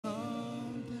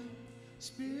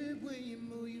Spirit, when you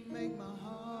move, you make my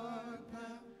heart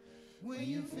pound. When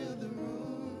you fill the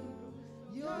room,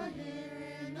 you're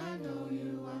here and I know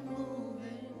you are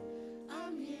moving.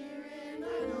 I'm here and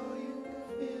I know you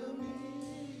can feel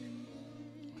me.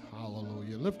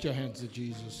 Hallelujah. Lift your hands to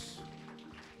Jesus.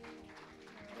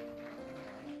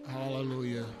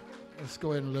 Hallelujah. Let's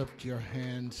go ahead and lift your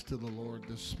hands to the Lord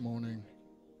this morning.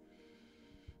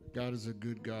 God is a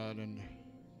good God, and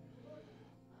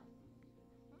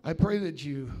I pray that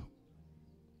you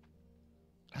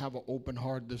have an open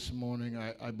heart this morning.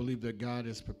 I believe that God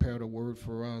has prepared a word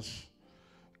for us,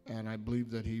 and I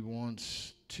believe that he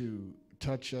wants to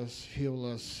touch us, heal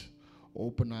us,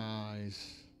 open our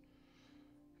eyes,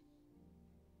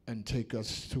 and take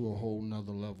us to a whole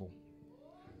nother level.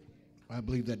 I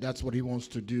believe that that's what he wants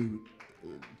to do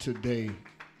today.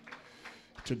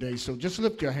 So just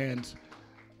lift your hands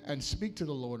and speak to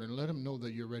the Lord and let him know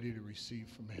that you're ready to receive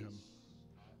from him.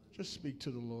 Just speak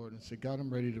to the Lord and say, God, I'm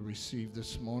ready to receive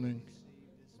this morning.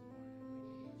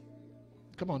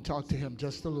 Come on, talk to him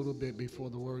just a little bit before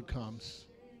the word comes.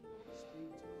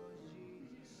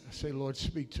 Say, Lord,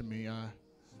 speak to me.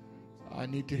 I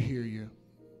need to hear you.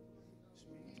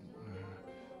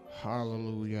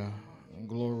 Hallelujah.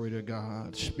 Glory to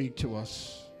God. Speak to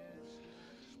us.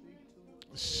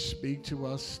 Speak to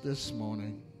us this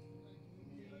morning.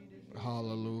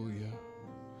 Hallelujah.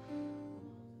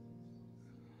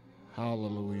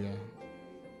 Hallelujah.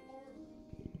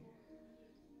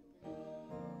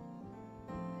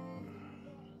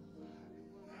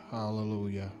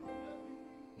 Hallelujah.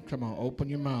 Come on, open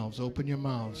your mouths. Open your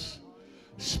mouths.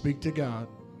 Speak to God.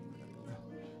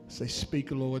 Say,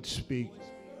 speak, Lord, speak.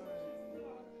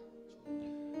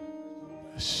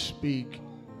 Speak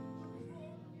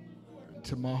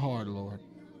to my heart, Lord.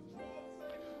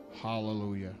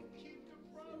 Hallelujah.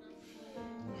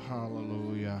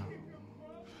 Hallelujah.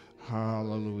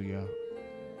 Hallelujah.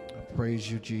 I praise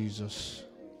you, Jesus.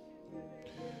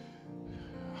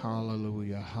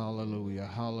 Hallelujah. Hallelujah.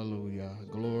 Hallelujah.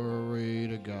 Glory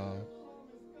to God.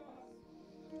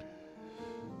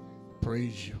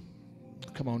 Praise you.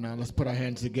 Come on now, let's put our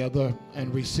hands together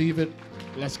and receive it.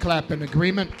 Let's clap in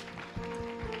agreement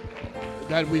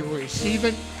that we were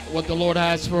receiving what the Lord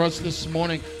has for us this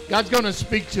morning. God's going to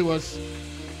speak to us,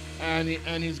 and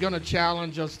he's going to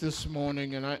challenge us this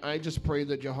morning. And I just pray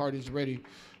that your heart is ready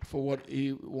for what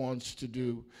he wants to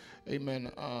do. Amen.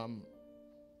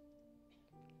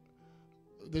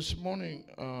 This morning,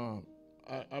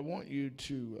 I want you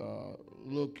to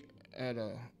look at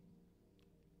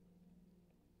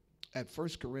 1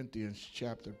 Corinthians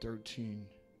chapter 13.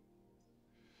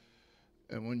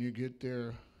 And when you get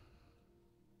there,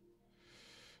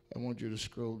 I want you to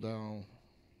scroll down.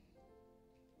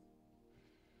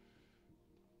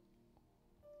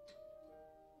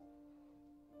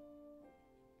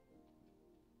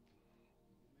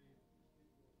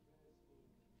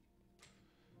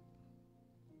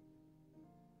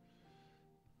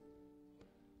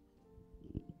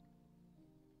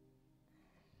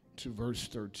 To verse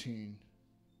 13.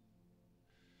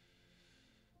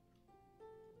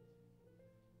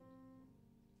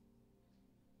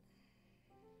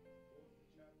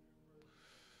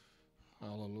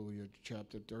 Hallelujah.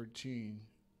 Chapter 13,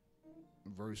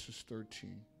 verses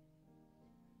 13.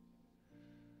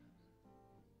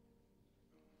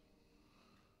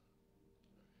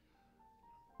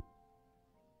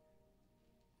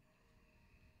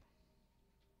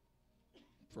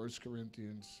 First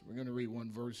Corinthians. We're going to read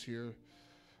one verse here.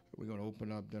 We're going to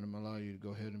open up, then I'm going to allow you to go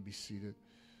ahead and be seated.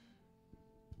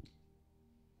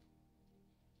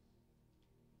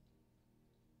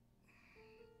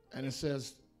 And it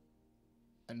says,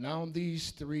 and now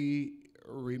these three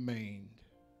remained: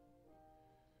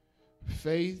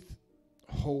 faith,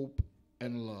 hope,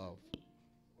 and love.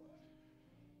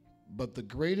 But the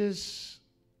greatest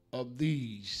of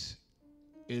these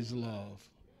is love.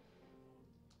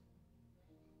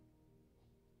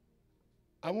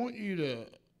 I want you to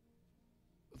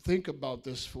think about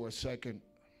this for a second.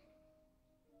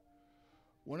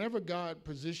 Whenever God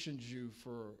positions you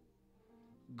for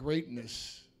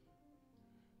greatness,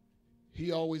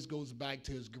 he always goes back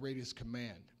to his greatest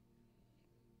command.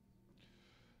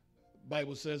 The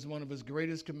Bible says one of his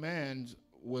greatest commands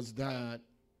was that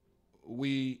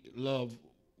we love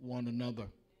one another.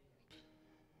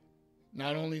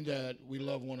 Not only that we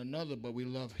love one another, but we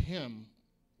love him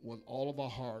with all of our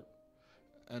heart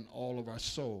and all of our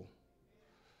soul.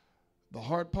 The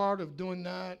hard part of doing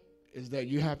that is that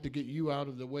you have to get you out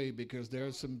of the way, because there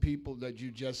are some people that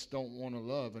you just don't want to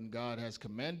love, and God has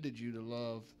commanded you to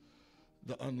love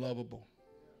the unlovable.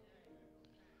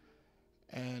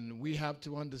 And we have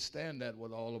to understand that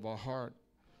with all of our heart.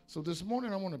 So this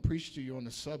morning I want to preach to you on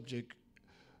a subject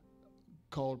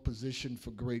called Positioned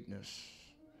for Greatness.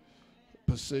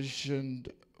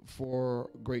 Positioned for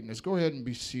greatness. Go ahead and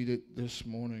be seated this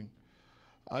morning.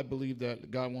 I believe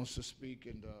that God wants to speak,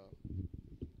 and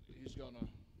he's gonna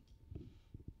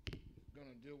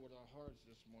deal with our hearts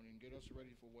this morning, get us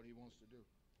ready for what he wants to do.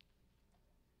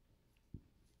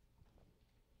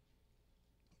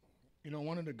 You know,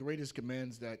 one of the greatest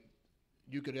commands that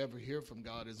you could ever hear from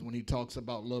God is when he talks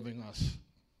about loving us.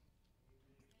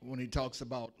 When he talks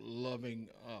about loving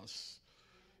us.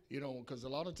 You know, because a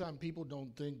lot of time people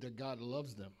don't think that God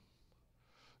loves them.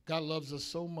 God loves us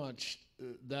so much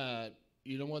that,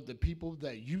 you know what, the people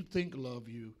that you think love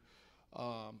you,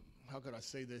 how could I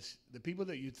say this? The people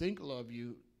that you think love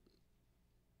you,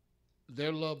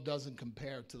 their love doesn't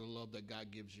compare to the love that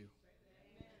God gives you.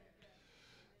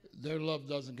 Their love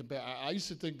doesn't compare. I used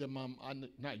to think that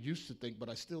not used to think, but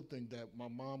I still think that my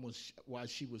mom was, while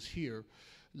she was here,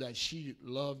 that she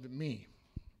loved me.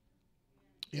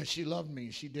 Yeah, she loved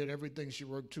me. She did everything. She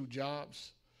worked 2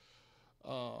 jobs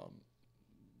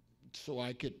so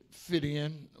I could fit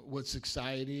in with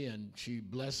society, and she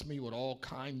blessed me with all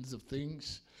kinds of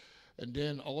things. And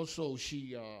then also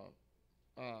she,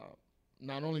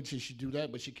 not only did she do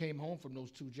that, but she came home from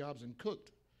those 2 jobs and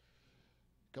cooked.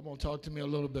 Come on, talk to me a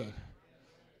little bit,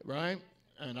 right?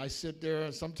 And I sit there,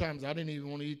 and sometimes I didn't even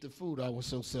want to eat the food. I was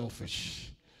so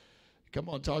selfish. Come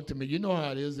on, talk to me. You know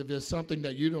how it is. If there's something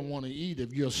that you don't want to eat,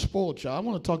 if you're a spoiled child, I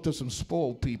want to talk to some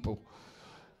spoiled people,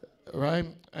 right?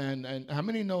 And how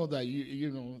many know that,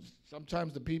 you know,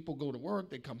 sometimes the people go to work,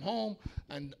 they come home,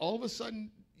 and all of a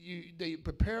sudden they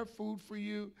prepare food for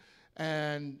you,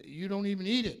 and you don't even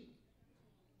eat it.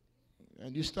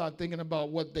 And you start thinking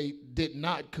about what they did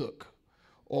not cook,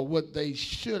 or what they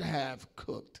should have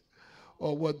cooked,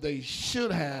 or what they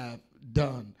should have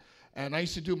done. And I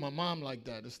used to do my mom like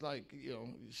that. It's like, you know,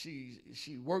 she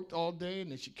worked all day,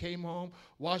 and then she came home,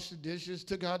 washed the dishes,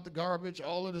 took out the garbage,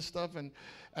 all of this stuff, and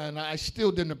I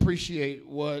still didn't appreciate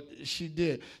what she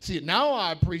did. See, now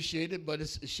I appreciate it, but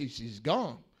she's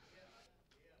gone.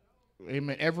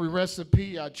 Amen. Every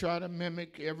recipe I try to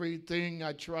mimic, everything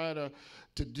I try to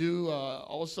do.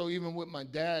 Also, even with my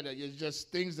dad, it's just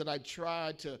things that I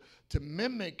try to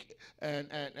mimic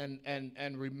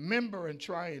and remember and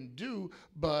try and do.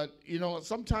 But you know,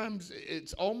 sometimes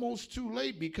it's almost too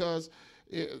late because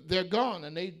they're gone,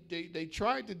 and they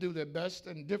tried to do their best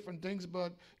and different things,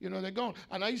 but you know, they're gone.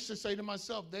 And I used to say to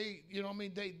myself, you know, I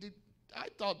mean, I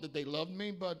thought that they loved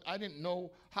me, but I didn't know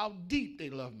how deep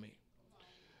they loved me.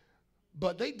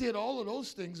 But they did all of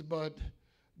those things, but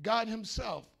God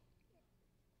himself,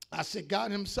 I said,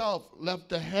 God himself left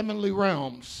the heavenly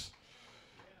realms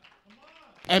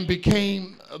and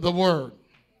became the Word.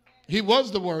 He was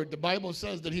the Word. The Bible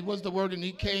says that he was the Word, and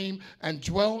he came and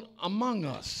dwelt among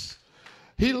us.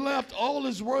 He left all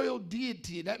his royal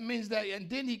deity. That means that, and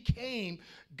then he came,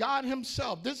 God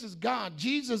himself. This is God.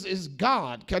 Jesus is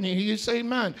God. Can you hear you say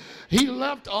amen? He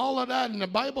left all of that, and the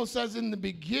Bible says in the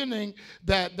beginning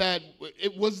that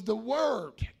it was the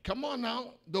Word. Come on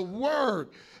now, the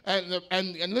Word. And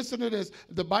listen to this.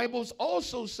 The Bible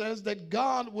also says that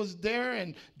God was there,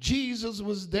 and Jesus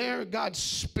was there. God's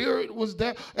Spirit was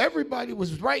there. Everybody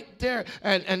was right there.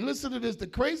 And listen to this. The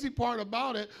crazy part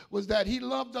about it was that he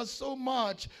loved us so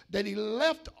much that he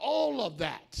left all of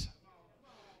that.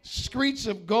 Streets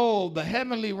of gold, the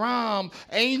heavenly realm,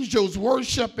 angels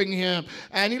worshiping him.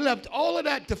 And he left all of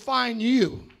that to find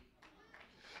you.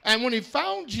 And when he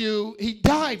found you, he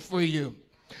died for you.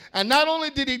 And not only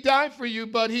did he die for you,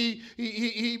 but he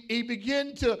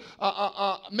began to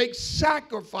make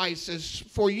sacrifices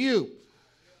for you.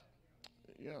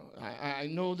 You know, I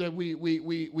know that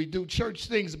we do church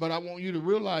things, but I want you to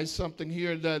realize something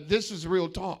here, that this is real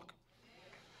talk.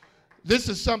 This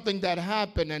is something that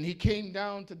happened, and he came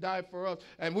down to die for us.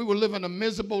 And we were living a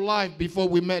miserable life before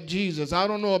we met Jesus. I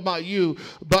don't know about you,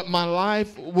 but my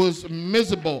life was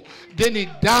miserable. Then he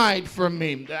died for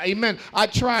me. Amen. I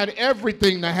tried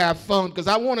everything to have fun because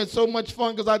I wanted so much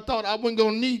fun because I thought I wasn't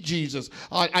going to need Jesus.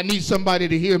 I need somebody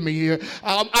to hear me here.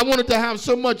 I wanted to have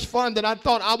so much fun that I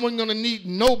thought I wasn't going to need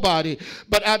nobody.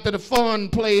 But after the fun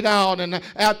played out and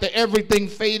after everything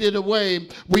faded away,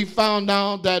 we found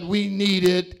out that we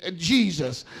needed Jesus.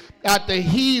 After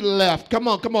he left, come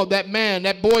on, that man,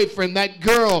 that boyfriend, that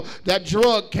girl, that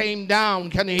drug came down.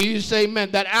 Can you hear you say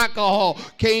amen? That alcohol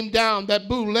came down, that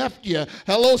boo left you.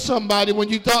 Hello, somebody, when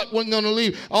you thought wasn't going to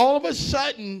leave. All of a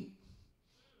sudden,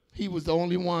 he was the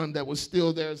only one that was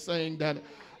still there saying that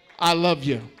I love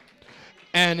you.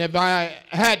 And if I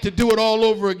had to do it all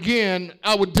over again,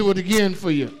 I would do it again for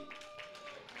you.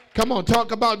 Come on,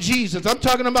 talk about Jesus. I'm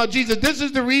talking about Jesus. This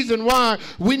is the reason why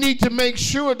we need to make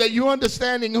sure that you're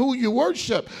understanding who you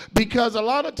worship. Because a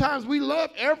lot of times we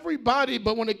love everybody,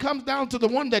 but when it comes down to the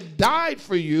one that died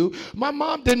for you, my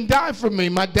mom didn't die for me.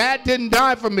 My dad didn't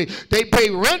die for me. They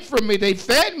paid rent for me. They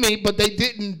fed me, but they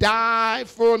didn't die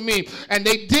for me. And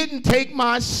they didn't take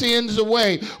my sins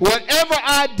away. Whatever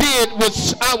I did,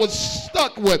 I was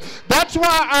stuck with. That's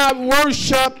why I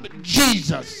worship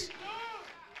Jesus.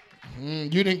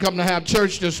 You didn't come to have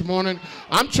church this morning.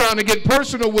 I'm trying to get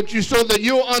personal with you so that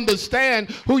you'll understand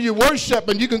who you worship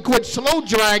and you can quit slow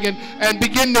dragging and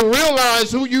begin to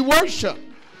realize who you worship.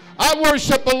 I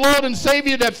worship a Lord and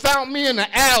Savior that found me in the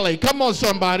alley. Come on,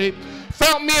 somebody.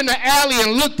 Found me in the alley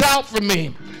and looked out for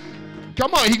me.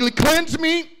 Come on, he cleansed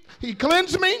me. He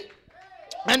cleansed me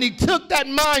and he took that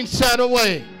mindset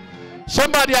away.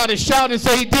 Somebody ought to shout and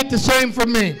say, he did the same for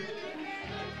me.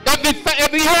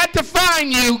 If he had to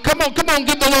find you, come on,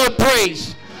 give the Lord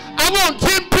praise. I want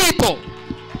 10 people.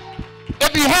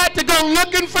 If he had to go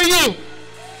looking for you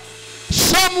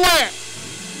somewhere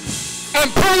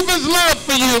and prove his love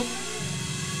for you,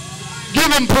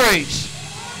 give him praise.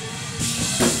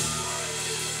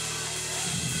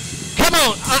 Come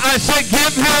on, I say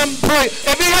give him praise.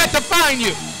 If he had to find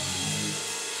you.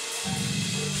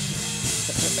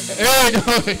 There you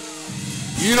go.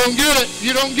 You don't get it.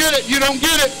 You don't get it. You don't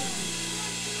get it.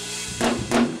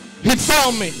 He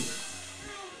found me.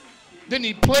 Then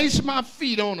he placed my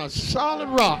feet on a solid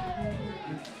rock.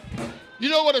 You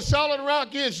know what a solid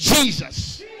rock is?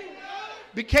 Jesus.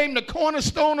 Became the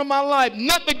cornerstone of my life.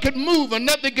 Nothing could move and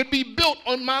nothing could be built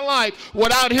on my life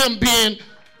without him being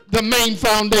the main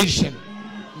foundation.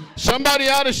 Somebody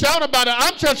ought to shout about it.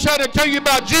 I'm just trying to tell you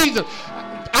about Jesus.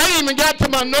 I ain't even got to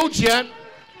my notes yet.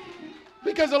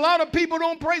 Because a lot of people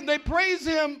don't praise him. They praise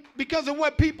him because of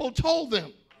what people told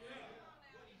them.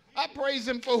 I praise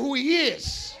him for who he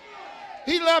is.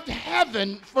 He left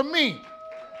heaven for me.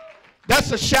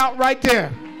 That's a shout right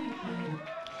there.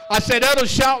 I said that'll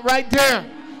shout right there.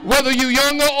 Whether you're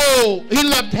young or old, he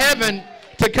left heaven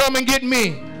to come and get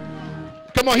me.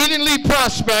 Come on, he didn't leave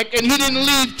Prospect and he didn't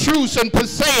leave Truce and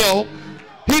Paseo.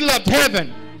 He left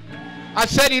heaven. I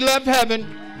said he left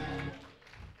heaven.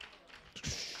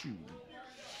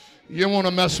 You don't want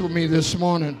to mess with me this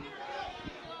morning.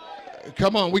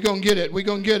 Come on, we're going to get it. We're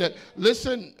going to get it.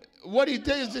 Listen, what he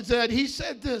did is that he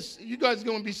said this. You guys are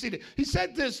going to be seated. He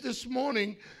said this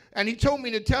morning, and he told me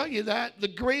to tell you that the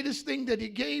greatest thing that he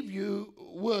gave you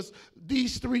was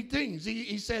these three things.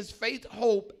 He says faith,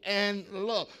 hope, and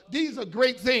love. These are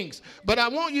great things. But I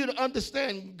want you to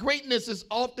understand greatness is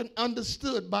often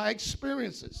understood by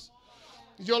experiences.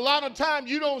 A lot of times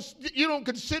you don't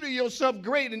consider yourself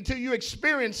great until you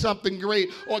experience something great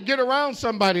or get around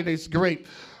somebody that's great.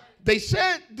 They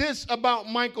said this about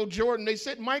Michael Jordan. They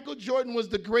said Michael Jordan was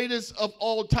the greatest of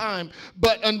all time.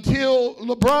 But until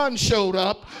LeBron showed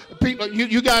up, people,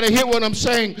 you got to hear what I'm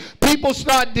saying. People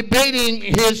start debating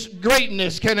his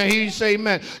greatness. Can I hear you say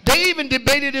amen? They even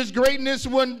debated his greatness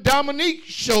when Dominique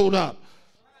showed up.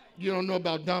 You don't know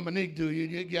about Dominique, do you?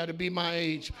 You got to be my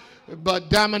age. But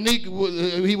Dominique,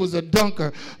 he was a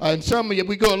dunker. And some of you,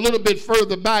 we go a little bit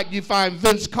further back, you find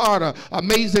Vince Carter,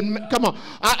 amazing. Come on.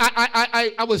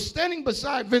 I was standing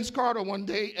beside Vince Carter one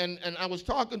day, and I was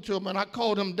talking to him, and I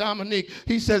called him Dominique.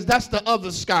 He says, that's the other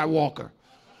Skywalker.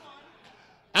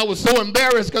 I was so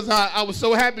embarrassed because I was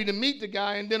so happy to meet the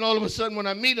guy, and then all of a sudden when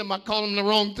I meet him, I call him the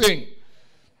wrong thing.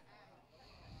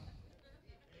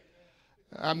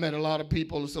 I met a lot of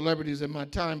people, celebrities in my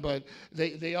time, but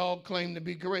they all claim to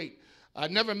be great. I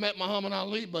never met Muhammad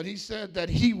Ali, but he said that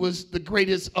he was the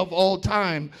greatest of all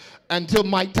time until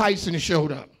Mike Tyson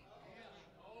showed up.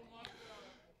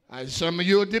 Some of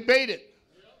you will debate it.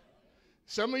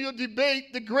 Some of you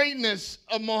debate the greatness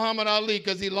of Muhammad Ali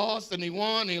because he lost and he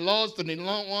won, he lost and he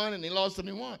won, and he lost and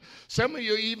he won. Some of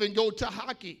you even go to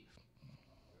hockey.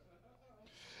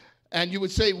 And you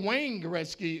would say Wayne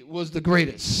Gretzky was the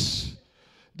greatest.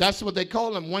 That's what they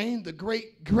call him, Wayne the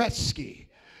Great Gretzky.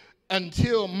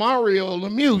 Until Mario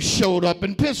Lemieux showed up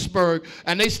in Pittsburgh,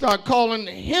 and they start calling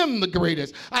him the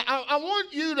greatest. I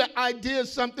want you to idea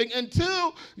something.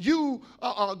 Until you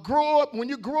grow up, when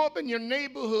you grow up in your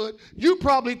neighborhood, you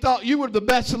probably thought you were the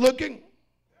best looking.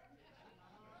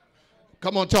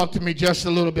 Come on, talk to me just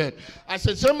a little bit. I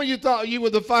said some of you thought you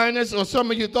were the finest, or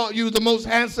some of you thought you were the most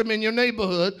handsome in your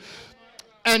neighborhood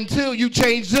until you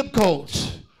changed zip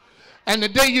codes. And the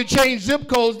day you changed zip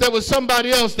codes, there was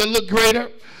somebody else that looked greater.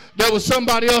 There was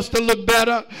somebody else that looked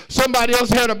better. Somebody else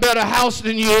had a better house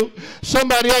than you.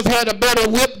 Somebody else had a better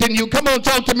whip than you. Come on,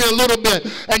 talk to me a little bit.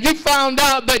 And you found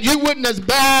out that you weren't as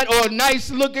bad or nice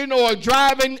looking or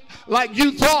driving like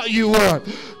you thought you were.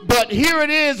 But here it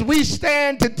is. We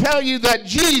stand to tell you that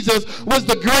Jesus was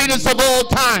the greatest of all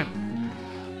time.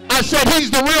 I said he's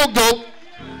the real GOAT.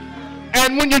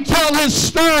 And when you tell his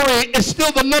story, it's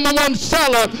still the #1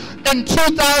 seller in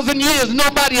 2,000 years.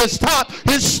 Nobody has taught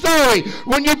his story.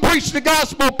 When you preach the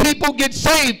gospel, people get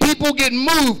saved. People get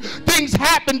moved. Things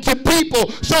happen to people.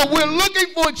 So we're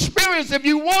looking for experience. If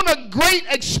you want a great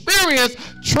experience,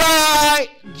 try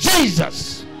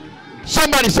Jesus.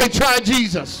 Somebody say, try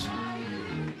Jesus.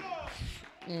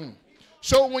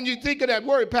 So when you think of that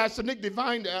word, Pastor Nick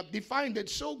defined it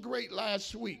so great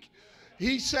last week.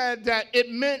 He said that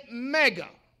it meant mega.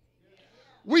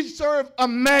 We serve a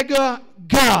mega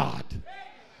God.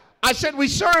 I said we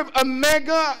serve a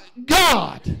mega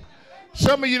God.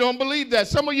 Some of you don't believe that.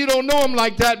 Some of you don't know him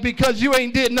like that because you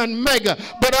ain't did nothing mega.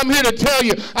 But I'm here to tell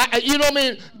you, you know what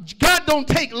I mean? God don't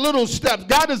take little steps.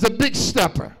 God is a big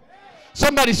stepper.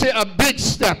 Somebody say a big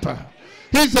stepper.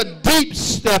 He's a deep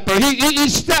stepper. He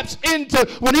steps into,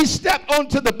 when he stepped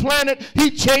onto the planet,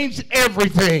 he changed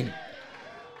everything.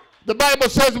 The Bible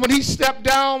says when he stepped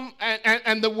down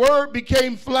and the word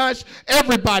became flesh,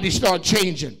 everybody started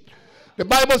changing. The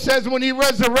Bible says when he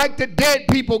resurrected, dead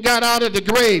people got out of the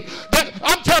grave.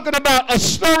 I'm talking about a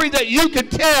story that you can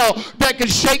tell that can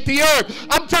shake the earth.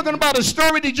 I'm talking about a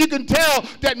story that you can tell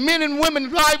that men and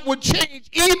women's life would change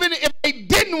even if they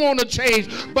didn't want to change.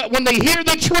 But when they hear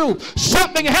the truth,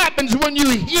 something happens when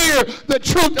you hear the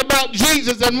truth about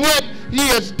Jesus and what he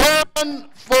has done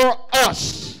for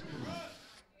us.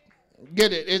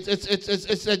 Get it?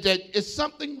 It's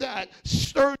something that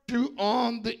stirs you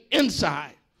on the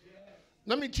inside.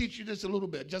 Let me teach you this a little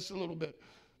bit, just a little bit.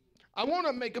 I want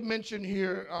to make a mention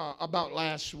here about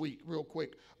last week real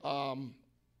quick.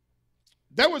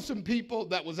 There were some people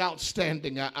that was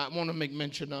outstanding I want to make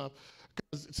mention of.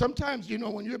 Because sometimes, you know,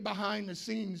 when you're behind the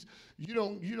scenes, you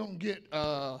don't get,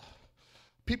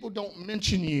 people don't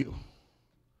mention you.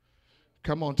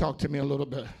 Come on, talk to me a little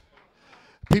bit.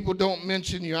 People don't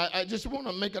mention you. I just want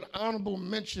to make an honorable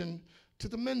mention to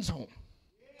the men's home.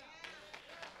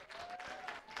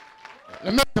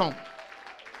 The men's home.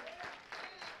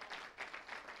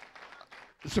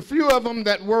 There's a few of them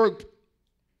that worked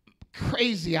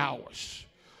crazy hours.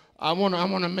 I want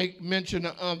to make mention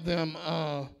of them.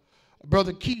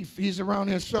 Brother Keith, he's around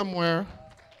here somewhere.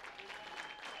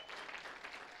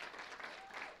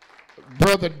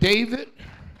 Brother David.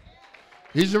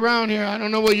 He's around here. I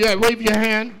don't know where you're at. Wave your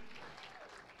hand.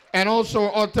 And also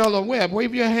Othello Webb.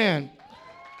 Wave your hand.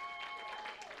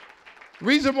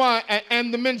 Reason why,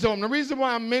 and the men's home. The reason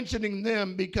why I'm mentioning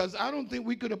them, because I don't think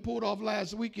we could have pulled off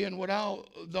last weekend without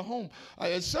the home.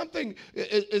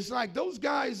 It's like those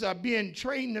guys are being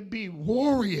trained to be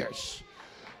warriors.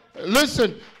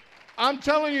 Listen, I'm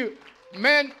telling you,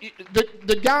 man,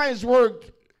 the guys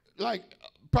worked like,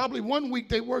 probably one week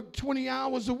they worked 20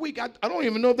 hours a week. I don't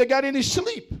even know if they got any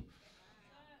sleep.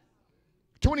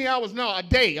 20 hours, no, a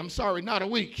day. I'm sorry, not a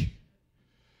week.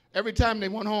 Every time they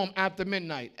went home after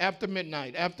midnight.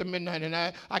 And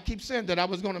I keep saying that I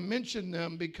was going to mention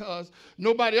them because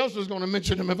nobody else was going to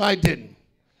mention them if I didn't.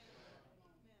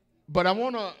 But I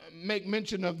want to make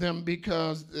mention of them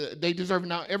because they deserve it.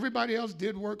 Now, everybody else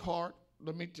did work hard.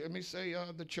 Let me say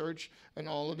the church and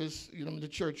all of this, you know, the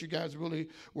church, you guys really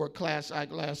were class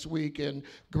act last week and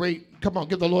great. Come on,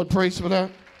 give the Lord praise for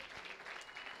that.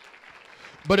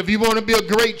 But if you want to be a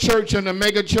great church and a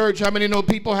mega church, how many know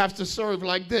people have to serve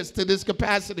like this, to this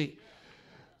capacity?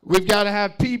 We've got to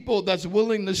have people that's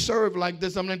willing to serve like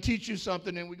this. I'm going to teach you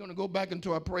something, and we're going to go back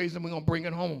into our praise, and we're going to bring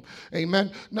it home.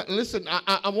 Amen. Now, listen,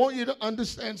 I want you to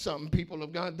understand something, people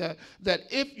of God, that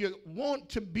if you want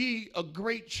to be a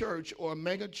great church or a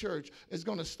mega church, it's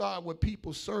going to start with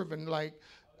people serving like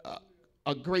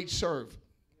a great serve.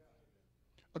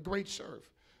 A great serve.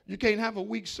 You can't have a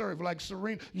weak serve like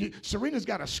Serena. Serena's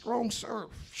got a strong serve.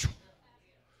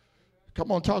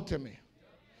 Come on, talk to me.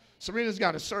 Serena's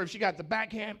got a serve. She got the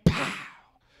backhand, pow.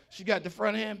 She got the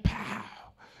front hand, pow.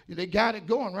 They got it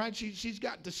going, right? She's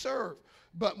got the serve.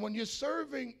 But when you're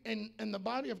serving in the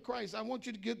body of Christ, I want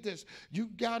you to get this. You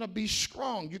got to be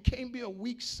strong. You can't be a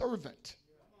weak servant.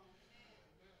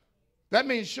 That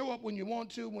means show up when you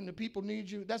want to, when the people need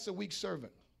you. That's a weak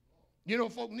servant. You know,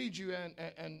 folk need you,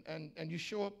 and you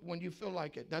show up when you feel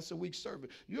like it. That's a weak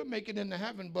servant. You'll make it into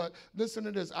heaven, but listen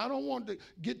to this. I don't want to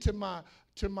get to my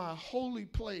holy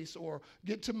place or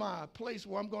get to my place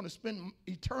where I'm going to spend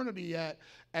eternity at,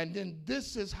 and then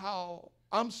this is how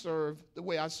I'm served the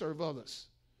way I serve others.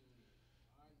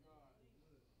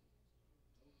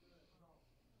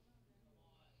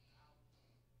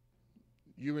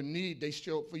 You're in need, they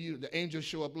show up for you. The angels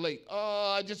show up late.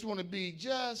 Oh, I just want to be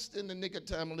just in the nick of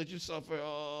time and let you suffer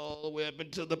all the way up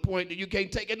until the point that you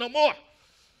can't take it no more.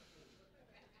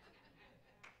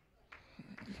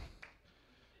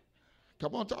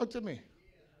 Come on, talk to me.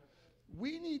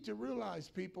 We need to realize,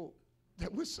 people,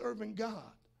 that we're serving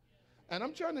God. And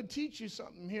I'm trying to teach you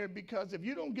something here, because if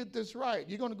you don't get this right,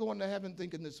 you're going to go into heaven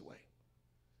thinking this way.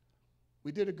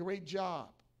 We did a great job.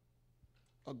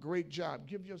 A great job.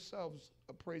 Give yourselves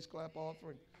a praise clap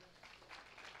offering.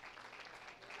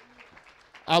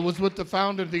 I was with the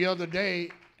founder the other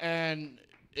day, and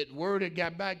word had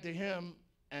got back to him,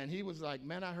 and he was like,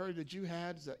 man, I heard that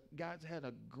guys had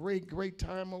a great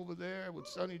time over there with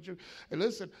Sonny Drew. And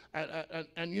listen,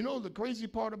 and you know the crazy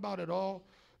part about it all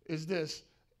is this,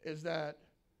 is that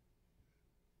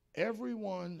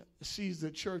everyone sees the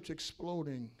church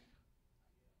exploding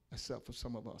except for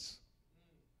some of us.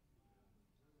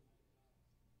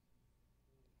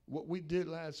 What we did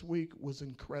last week was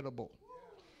incredible.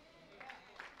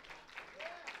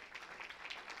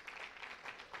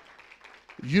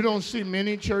 You don't see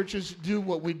many churches do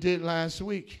what we did last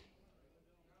week.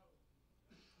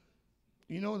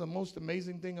 You know, the most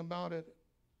amazing thing about it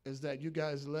is that you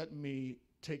guys let me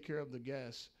take care of the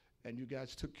guests, and you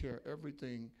guys took care of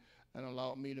everything and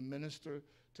allowed me to minister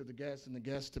to the guests and the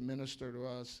guests to minister to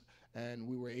us. And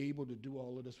we were able to do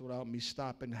all of this without me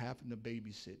stopping, having to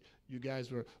babysit. You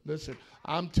guys were, listen,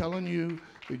 I'm telling you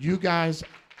that you guys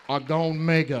are gone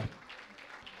mega.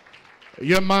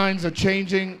 Your minds are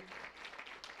changing,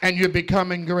 and you're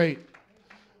becoming great.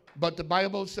 But the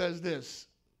Bible says this.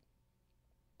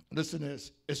 Listen to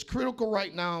this. It's critical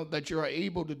right now that you are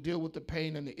able to deal with the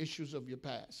pain and the issues of your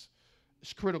past.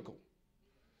 It's critical.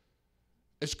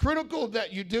 It's critical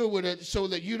that you deal with it so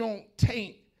that you don't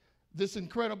taint this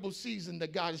incredible season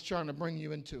that God is trying to bring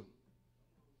you into.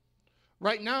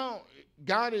 Right now,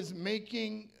 God is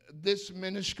making this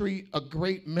ministry a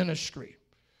great ministry,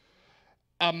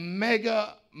 a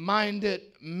mega-minded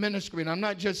ministry. And I'm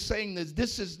not just saying this.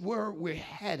 This is where we're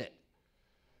headed.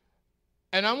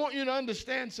 And I want you to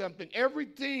understand something.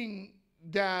 Everything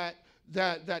that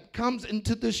comes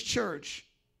into this church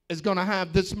is going to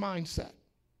have this mindset.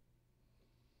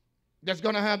 That's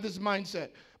going to have this mindset.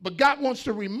 But God wants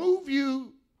to remove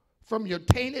you from your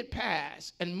tainted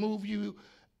past and move you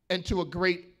into a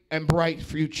great and bright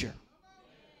future.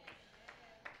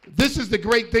 This is the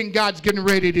great thing God's getting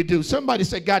ready to do. Somebody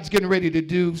say, God's getting ready to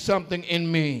do something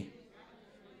in me.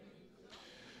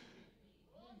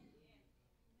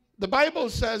 The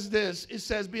Bible says this. It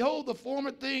says, behold, the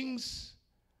former things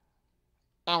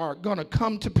are going to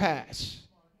come to pass,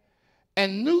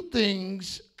 and new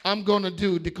things I'm going to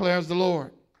do, declares the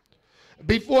Lord.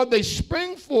 Before they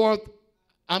spring forth,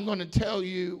 I'm going to tell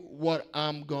you what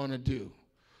I'm going to do.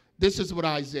 This is what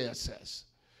Isaiah says.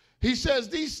 He says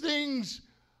these things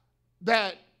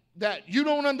that you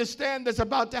don't understand that's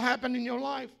about to happen in your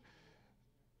life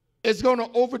is going to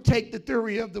overtake the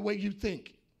theory of the way you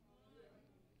think.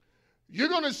 You're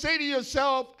going to say to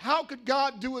yourself, how could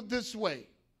God do it this way?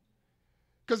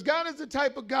 Because God is the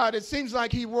type of God, it seems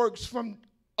like he works from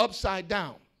upside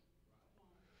down.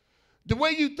 The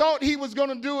way you thought he was going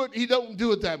to do it, he don't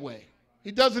do it that way.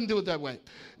 He doesn't do it that way.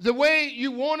 The way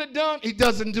you want it done, he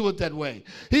doesn't do it that way.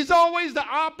 He's always the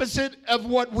opposite of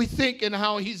what we think and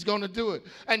how he's going to do it.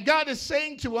 And God is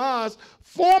saying to us,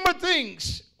 former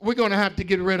things we're going to have to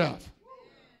get rid of.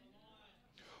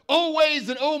 Old ways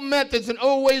and old methods and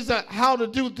old ways of how to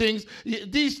do things.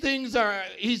 These things are,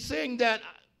 he's saying that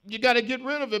you got to get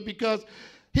rid of it because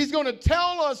he's going to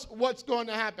tell us what's going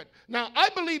to happen. Now, I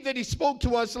believe that he spoke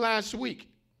to us last week.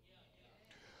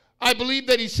 I believe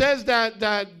that he says that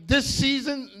this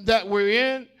season that we're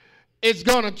in,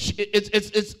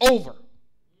 it's over.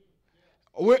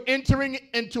 We're entering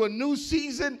into a new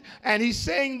season, and he's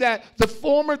saying that the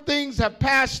former things have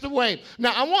passed away.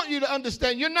 Now, I want you to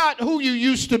understand, you're not who you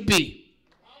used to be.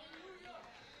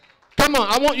 Come on,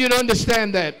 I want you to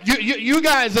understand that. You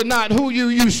guys are not who you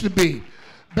used to be.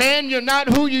 Band, you're not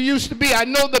who you used to be. I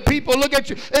know that people look at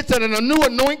you. It's a new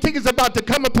anointing is about to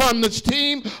come upon this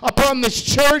team, upon this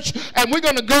church, and we're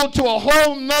going to go to a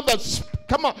whole nother.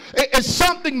 Come on, it's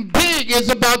something big is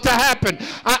about to happen.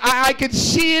 I can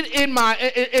see it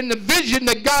in the vision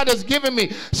that God has given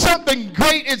me. Something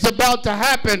great is about to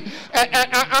happen.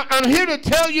 I'm here to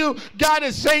tell you, God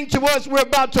is saying to us, we're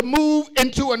about to move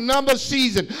into another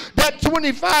season. That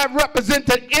 25 represents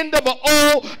the end of an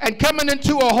old and coming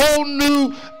into a whole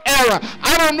new era.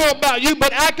 I don't know about you,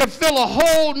 but I can feel a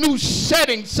whole new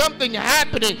setting, something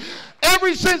happening.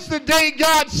 Ever since the day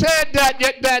God said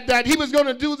that he was going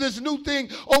to do this new thing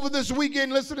over this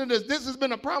weekend, listen to this. This has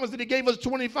been a promise that he gave us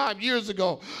 25 years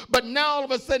ago. But now all of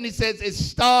a sudden he says it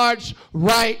starts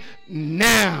right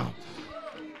now.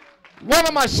 What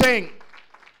am I saying?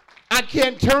 I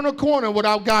can't turn a corner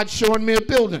without God showing me a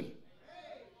building.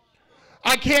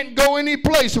 I can't go any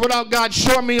place without God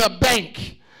showing me a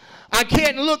bank. I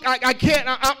can't look,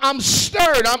 I'm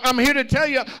stirred. I'm here to tell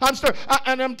you, I'm stirred.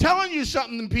 And I'm telling you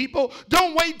something, people.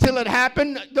 Don't wait till it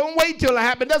happened. Don't wait till it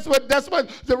happened. That's what one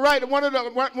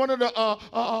of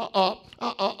the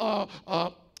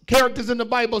characters in the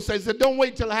Bible says that don't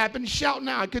wait till it happens. Shout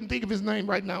now. I couldn't think of his name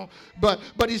right now. But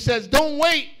he says, don't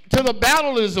wait till the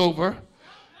battle is over.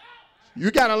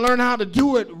 You got to learn how to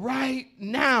do it right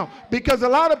now. Because a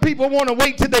lot of people want to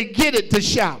wait till they get it to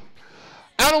shout.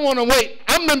 I don't want to wait.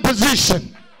 I'm in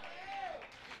position.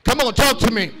 Come on, talk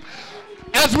to me.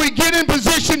 As we get in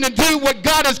position to do what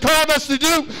God has called us to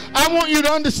do, I want you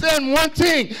to understand one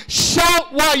thing.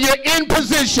 Shout while you're in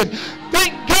position.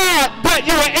 Thank God that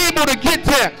you were able to get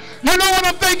there. You know what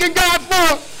I'm thanking God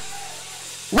for?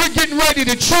 We're getting ready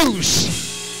to choose.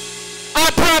 I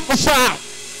prophesy.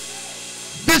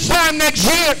 This time next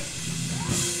year,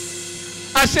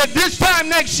 I said this time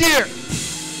next year,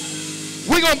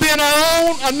 we're going to be in our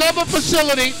own, another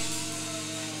facility,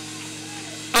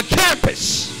 a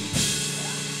campus.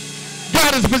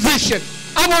 God is positioned.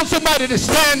 I want somebody to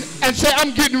stand and say,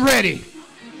 I'm getting ready.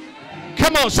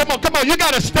 Come on, come on. You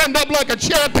got to stand up like a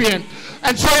champion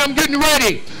and say, I'm getting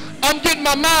ready. I'm getting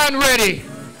my mind ready.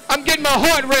 I'm getting my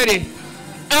heart ready.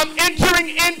 I'm entering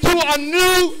into a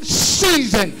new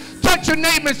season. Touch your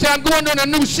neighbor and say, I'm going on a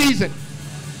new season.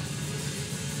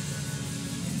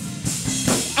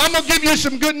 I'm going to give you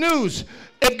some good news.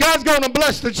 If God's going to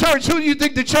bless the church, who do you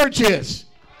think the church is?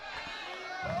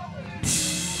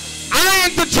 I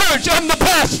ain't the church. I'm the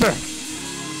pastor.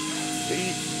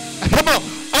 Come on.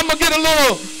 I'm going to get a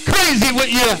little crazy with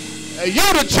you.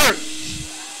 You're the church.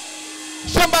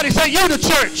 Somebody say, you're the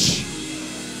church.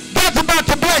 God's about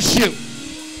to bless you.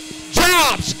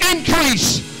 Jobs,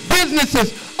 increase,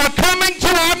 businesses are coming to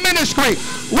our ministry.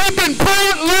 We've been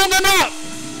praying long enough.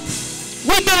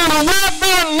 We've been on a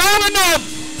warfare long enough,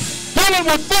 dealing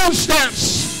with food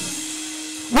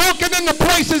stamps, working in the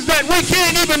places that we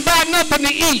can't even buy nothing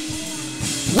to eat,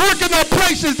 working at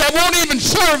places that won't even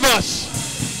serve us.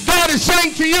 God is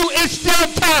saying to you, it's still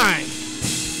time.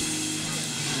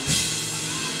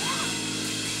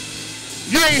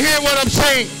 You ain't hear what I'm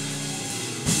saying.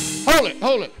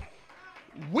 Hold it.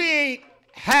 We ain't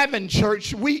having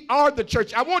church. We are the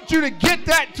church. I want you to get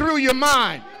that through your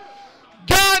mind.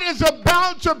 God is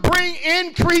about to bring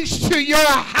increase to your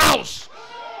house.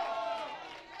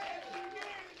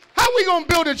 How are we going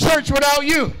to build a church without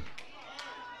you?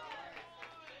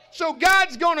 So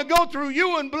God's going to go through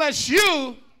you and bless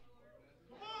you.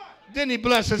 Then he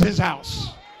blesses his house.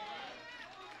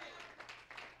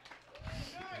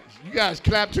 You guys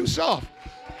clap too soft.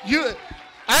 I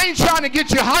ain't trying to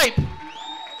get you hype.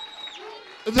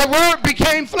 The word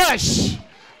became flesh.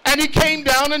 And he came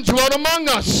down and dwelt among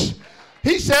us.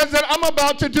 He says that I'm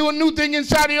about to do a new thing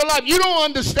inside of your life. You don't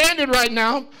understand it right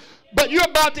now, but you're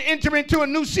about to enter into a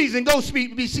new season. Go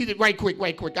be seated right quick.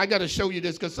 I got to show you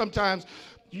this because sometimes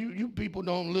you people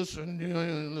don't listen. You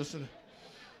don't listen.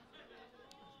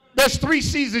 There's 3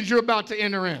 seasons you're about to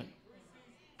enter in.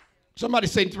 Somebody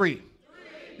say 3.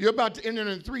 You're about to enter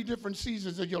in 3 different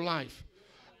seasons of your life.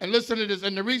 And listen to this.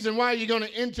 And the reason why you're going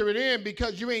to enter it in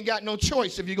because you ain't got no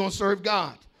choice if you're going to serve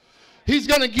God. He's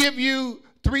going to give you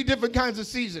 3 different kinds of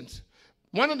seasons.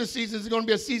 One of the seasons is going to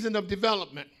be a season of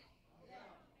development.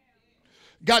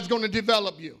 God's going to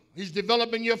develop you. He's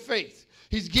developing your faith.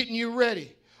 He's getting you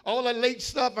ready. All that late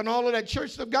stuff and all of that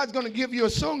church stuff, God's going to give you a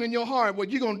song in your heart what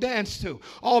you're going to dance to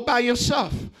all by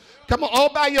yourself. Come on,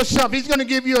 all by yourself. He's going to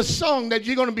give you a song that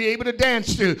you're going to be able to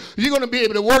dance to. You're going to be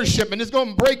able to worship, and it's going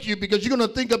to break you because you're going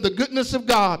to think of the goodness of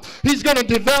God. He's going to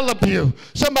develop you.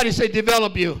 Somebody say,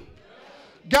 develop you.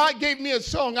 God gave me a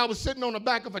song. I was sitting on the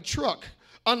back of a truck,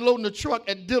 unloading the truck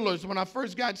at Dillard's when I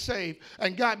first got saved.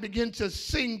 And God began to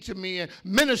sing to me and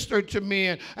minister to me.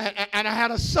 And I had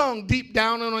a song deep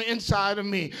down on the inside of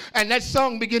me. And that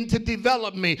song began to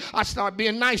develop me. I started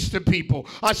being nice to people.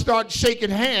 I started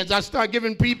shaking hands. I started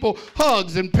giving people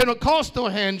hugs and Pentecostal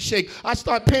handshake. I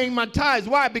started paying my tithes.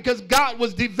 Why? Because God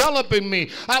was developing me.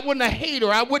 I wasn't a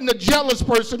hater. I wasn't a jealous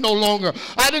person no longer.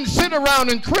 I didn't sit around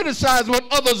and criticize what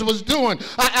others was doing.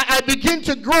 I began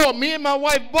to grow. Me and my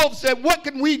wife both said, what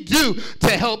can we do to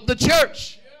help the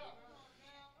church?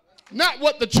 Not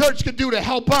what the church could do to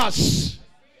help us.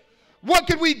 What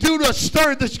can we do to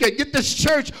stir this, get this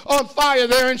church on fire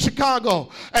there in Chicago?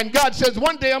 And God says,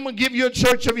 one day I'm going to give you a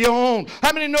church of your own.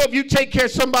 How many know if you take care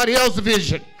of somebody else's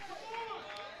vision,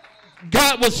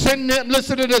 God will send them,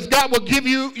 listen to this, God will give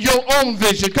you your own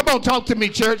vision. Come on, talk to me,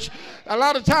 church. A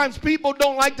lot of times people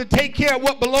don't like to take care of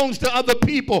what belongs to other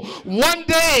people. One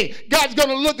day, God's going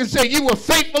to look and say, you were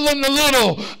faithful in the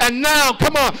little, and now,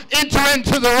 come on, enter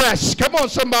into the rest. Come on,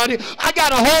 somebody. I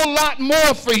got a whole lot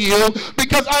more for you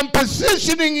because I'm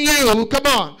positioning you, come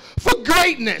on, for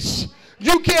greatness.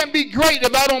 You can't be great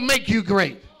if I don't make you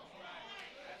great.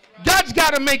 God's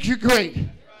got to make you great.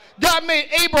 God made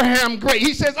Abraham great.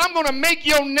 He says, I'm going to make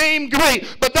your name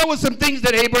great. But there were some things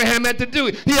that Abraham had to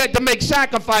do. He had to make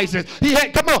sacrifices. He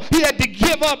had to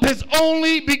give up his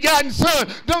only begotten son.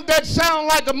 Don't that sound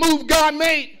like a move God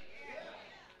made?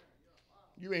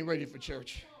 You ain't ready for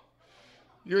church.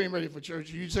 You ain't ready for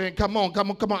church. You saying, come on, come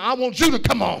on, come on. I want you to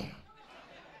come on.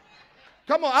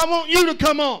 Come on, I want you to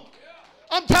come on.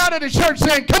 I'm tired of the church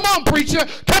saying, come on, preacher.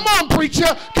 Come on, preacher.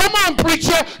 Come on,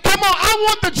 preacher. Come on. I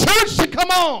want the church to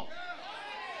come on.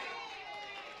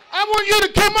 I want you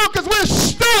to come on because we're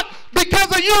stuck because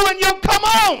of you and your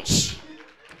come-ons.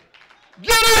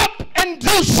 Get up and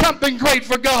do something great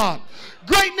for God.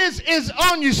 Greatness is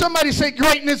on you. Somebody say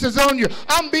greatness is on you.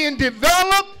 I'm being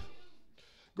developed.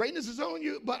 Greatness is on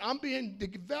you, but I'm being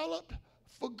developed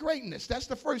for greatness. That's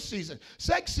the first season.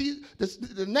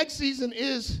 The next season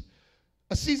is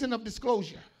a season of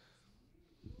disclosure.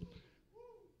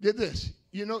 Get this.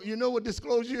 You know what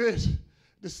disclosure is?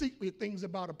 The secret things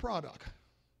about a product.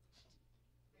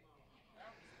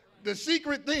 The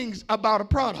secret things about a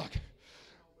product.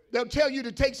 They'll tell you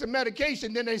to take some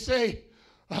medication, then they say,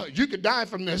 you could die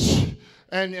from this,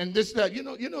 and this, that. You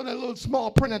know that little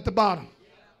small print at the bottom.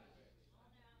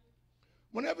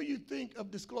 Whenever you think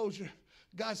of disclosure,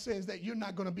 God says that you're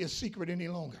not going to be a secret any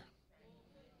longer.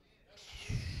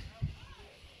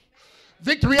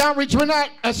 Victory Outreach, we're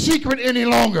not a secret any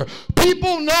longer.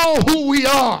 People know who we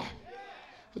are.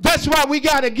 That's why we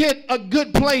got to get a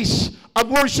good place of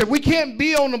worship. We can't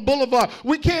be on the boulevard.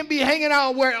 We can't be hanging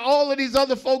out where all of these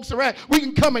other folks are at. We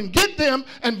can come and get them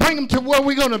and bring them to where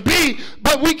we're going to be,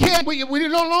 but we can't. We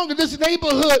no longer, this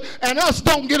neighborhood and us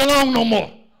don't get along no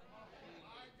more.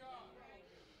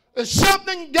 There's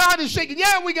something God is shaking.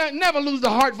 Yeah, we got never lose the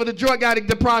heart for the drug addict,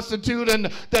 the prostitute,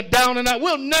 and the down and out.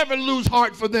 We'll never lose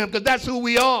heart for them because that's who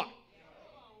we are.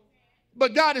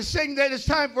 But God is saying that it's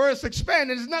time for us to expand.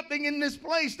 There's nothing in this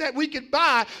place that we can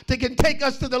buy that can take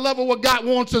us to the level where God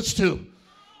wants us to.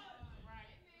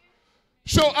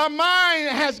 So our mind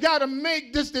has got to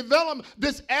make this development,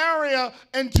 this area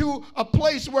into a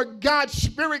place where God's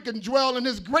Spirit can dwell and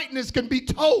His greatness can be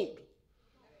told.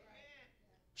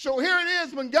 So here it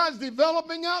is when God's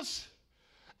developing us,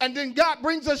 and then God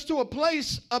brings us to a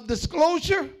place of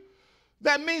disclosure.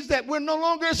 That means that we're no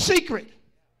longer a secret.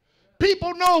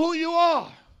 People know who you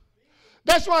are.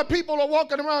 That's why people are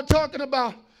walking around talking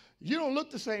about, you don't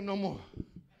look the same no more.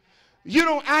 You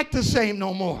don't act the same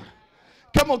no more.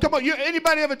 Come on, come on.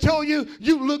 Anybody ever told you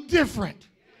you look different?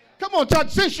 Come on, talk.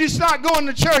 Since you start going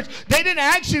to church, they didn't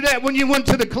ask you that when you went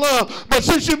to the club, but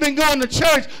since you've been going to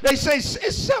church, they say,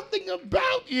 it's something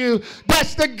about you.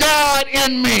 That's the God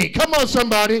in me. Come on,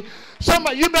 somebody.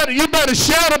 Somebody, you better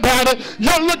shout about it.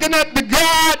 You're looking at the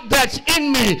God that's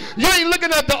in me. You ain't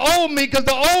looking at the old me, because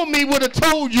the old me would have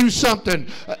told you something.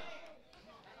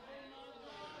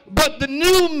 But the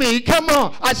new me, come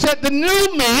on. I said the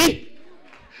new me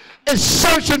is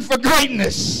searching for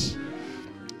greatness.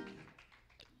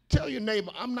 Tell your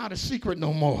neighbor, I'm not a secret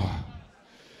no more.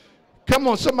 Come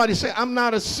on, somebody say, I'm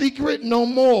not a secret no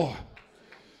more.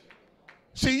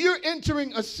 See, you're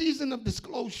entering a season of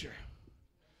disclosure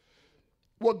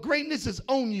where greatness is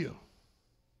on you.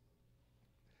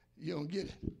 You don't get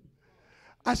it.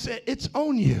 I said, it's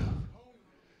on you.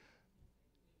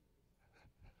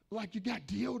 Like you got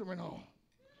deodorant on.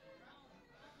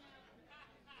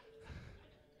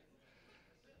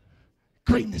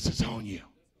 Greatness is on you.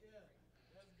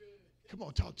 Come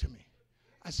on, talk to me.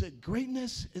 I said,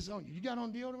 greatness is on you. You got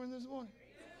on deodorant this morning?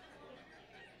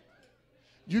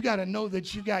 You got to know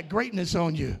that you got greatness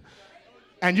on you.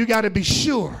 And you got to be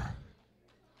sure.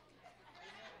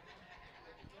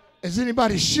 Is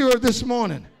anybody sure this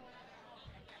morning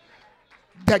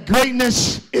that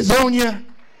greatness is on you?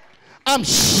 I'm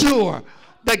sure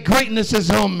that greatness is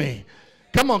on me.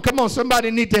 Come on, somebody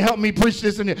need to help me preach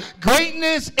this in here.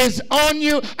 Greatness is on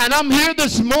you, and I'm here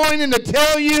this morning to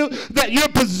tell you that you're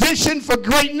positioned for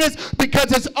greatness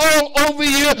because it's all over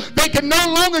you. They can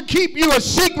no longer keep you a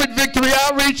secret, Victory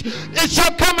Outreach. It's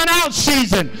your coming out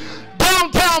season.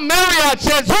 downtown Marriott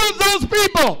says, who's those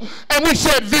people? And we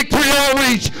said, Victory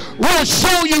Outreach. We'll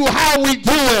show you how we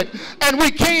do it. And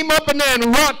we came up in there and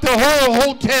rocked the whole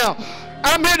hotel.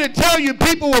 I'm here to tell you,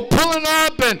 people were pulling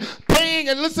up and paying,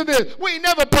 and listen to this, we ain't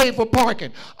never paid for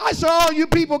parking. I saw all you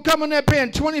people coming there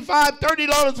paying $25,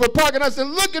 $30 for parking. I said,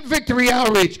 look at Victory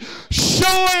Outreach,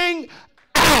 showing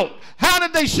out. How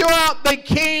did they show out? They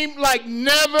came like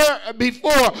never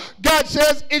before. God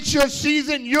says, it's your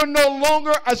season. You're no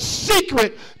longer a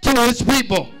secret to his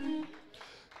people.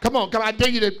 Come on, I dare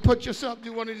you to put yourself,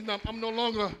 do one of these numbers. I'm no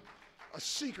longer a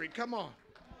secret. Come on.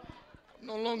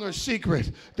 No longer a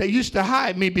secret. They used to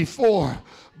hide me before,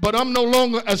 but I'm no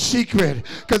longer a secret,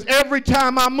 because every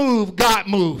time I move, God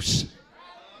moves.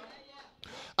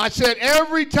 I said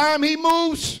every time he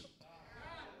moves.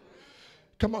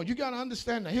 Come on, you got to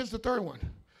understand that. Here's the third one.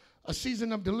 A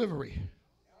season of delivery.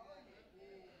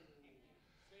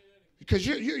 Because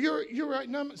you're right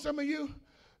now, some of you,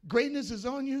 greatness is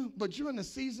on you, but you're in a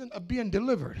season of being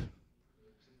delivered.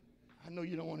 I know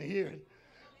you don't want to hear it.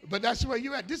 But that's where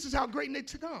you're at. This is how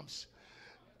greatness comes.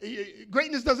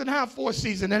 Greatness doesn't have 4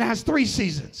 seasons. It has 3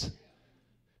 seasons.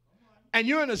 And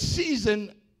you're in a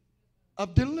season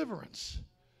of deliverance.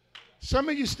 Some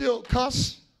of you still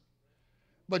cuss,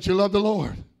 but you love the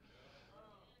Lord.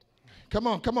 Come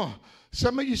on, come on.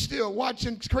 Some of you still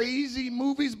watching crazy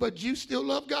movies, but you still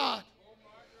love God.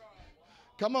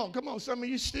 Come on, come on. Some of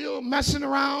you still messing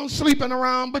around, sleeping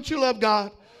around, but you love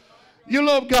God. You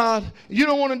love God. You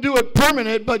don't want to do it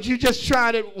permanent, but you just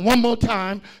tried it one more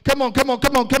time. Come on, come on,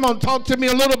 come on, come on. Talk to me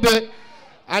a little bit.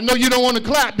 I know you don't want to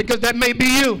clap because that may be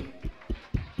you.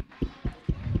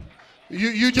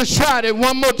 You just tried it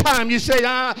one more time. You say,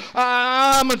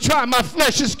 I'm going to try. My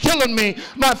flesh is killing me.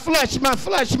 My flesh, my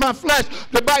flesh, my flesh.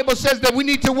 The Bible says that we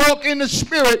need to walk in the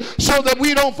Spirit so that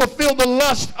we don't fulfill the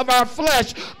lust of our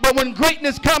flesh. But when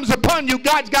greatness comes upon you,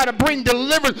 God's got to bring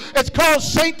deliverance. It's called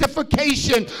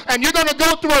sanctification. And you're going to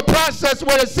go through a process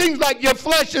where it seems like your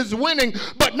flesh is winning,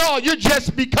 but no, you're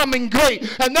just becoming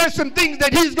great. And there's some things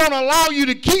that he's going to allow you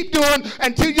to keep doing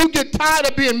until you get tired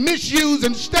of being misused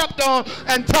and stepped on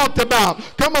and talked about.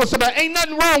 Come on, somebody. Ain't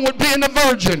nothing wrong with being a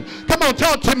virgin. Come on,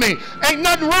 talk to me. Ain't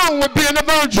nothing wrong with being a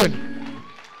virgin.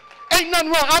 Ain't nothing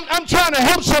wrong. I'm trying to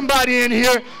help somebody in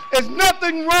here. There's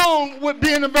nothing wrong with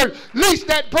being a virgin. At least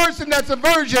that person that's a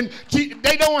virgin,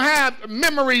 they don't have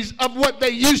memories of what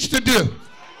they used to do.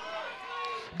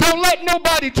 Don't let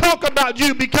nobody talk about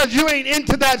you because you ain't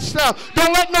into that stuff.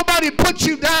 Don't let nobody put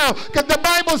you down, because the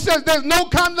Bible says there's no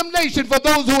condemnation for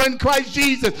those who are in Christ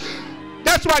Jesus.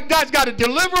 That's why God's got to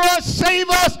deliver us, save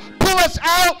us, pull us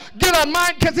out, get our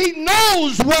mind, because he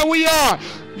knows where we are.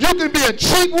 You can be a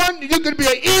cheap one, you can be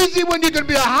an easy one, you can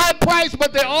be a high price,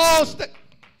 but they're all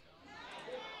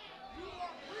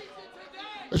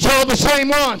it's all the same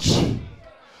ones.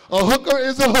 A hooker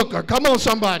is a hooker. Come on,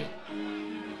 somebody.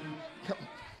 Come.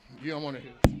 You don't want to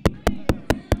hear it.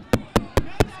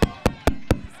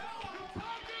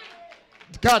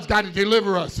 God's got to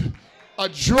deliver us. A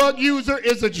drug user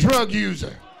is a drug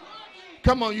user.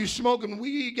 Come on, you smoking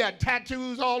weed, got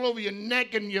tattoos all over your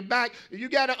neck and your back. You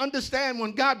got to understand,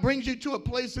 when God brings you to a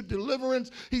place of deliverance,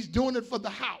 he's doing it for the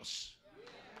house,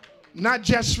 not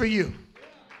just for you.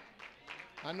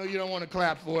 I know you don't want to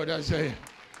clap for it. I say,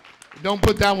 don't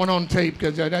put that one on tape,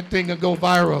 because that thing will go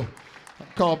viral. I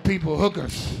call people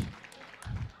hookers.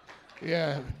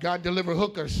 Yeah, God delivered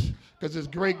hookers, because his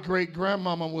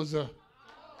great-great-grandmama was a...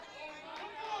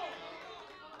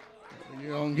 You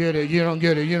don't get it, you don't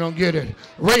get it, you don't get it.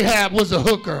 Rahab was a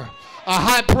hooker, a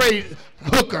high-praised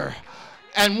hooker.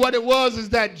 And what it was is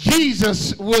that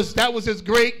Jesus was, that was his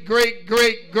great.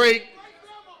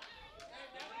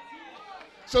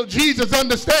 So Jesus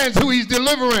understands who he's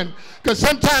delivering, because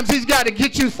sometimes he's got to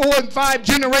get you 4 and 5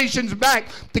 generations back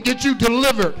to get you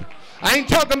delivered. I ain't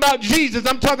talking about Jesus.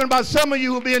 I'm talking about some of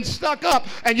you who are being stuck up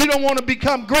and you don't want to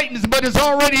become greatness, but it's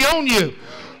already on you.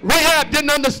 Rahab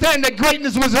didn't understand that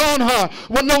greatness was on her.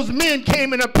 When those men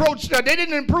came and approached her, they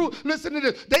didn't improve. Listen to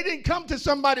this. They didn't come to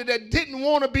somebody that didn't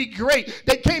want to be great.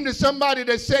 They came to somebody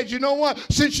that said, you know what?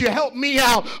 Since you helped me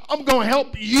out, I'm going to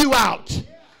help you out.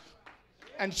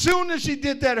 And soon as she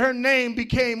did that, her name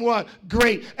became what?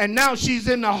 Great. And now she's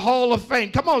in the Hall of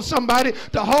Fame. Come on, somebody.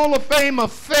 The Hall of Fame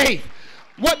of faith.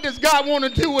 What does God want to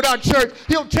do with our church?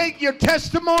 He'll take your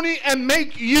testimony and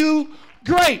make you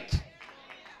great.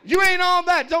 You ain't all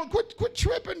that. Don't quit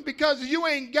tripping because you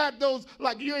ain't got those,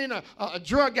 like you ain't a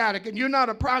drug addict and you're not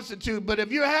a prostitute. But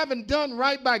if you haven't done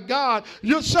right by God,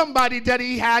 you're somebody that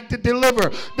he had to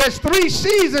deliver. There's 3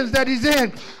 seasons that he's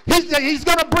in. He's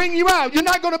going to bring you out. You're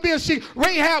not going to be a secret.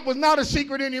 Rahab was not a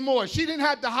secret anymore. She didn't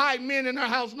have to hide men in her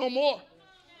house no more.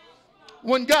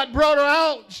 When God brought her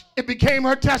out, it became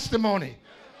her testimony.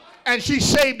 And she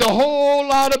saved a whole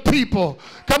lot of people.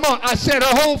 Come on, I said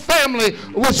her whole family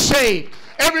was saved.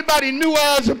 Everybody knew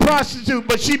her as a prostitute,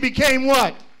 but she became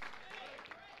what?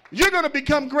 You're going to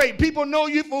become great. People know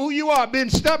you for who you are. Being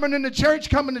stubborn in the church,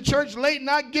 coming to church late,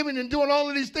 not giving and doing all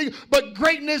of these things. But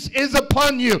greatness is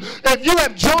upon you. If you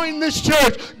have joined this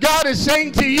church, God is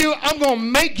saying to you, I'm going to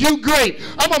make you great.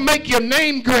 I'm going to make your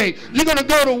name great. You're going to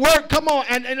go to work. Come on.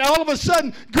 And all of a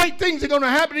sudden, great things are going to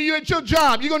happen to you at your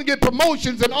job. You're going to get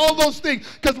promotions and all those things.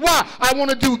 Because why? I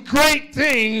want to do great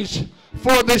things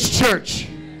for this church.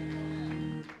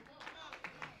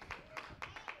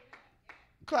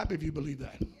 Clap if you believe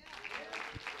that.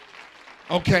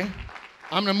 Okay,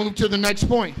 I'm going to move to the next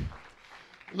point.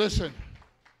 Listen,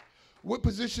 what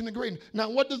position of greatness? Now,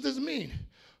 what does this mean?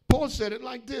 Paul said it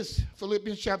like this.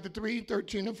 Philippians chapter 3,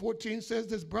 13 and 14 says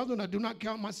this, brethren, I do not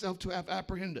count myself to have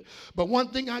apprehended. But one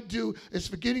thing I do is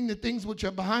forgetting the things which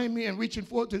are behind me and reaching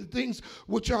forward to the things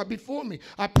which are before me.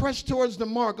 I press towards the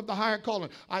mark of the higher calling.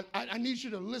 I need you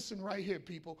to listen right here,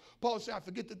 people. Paul said, I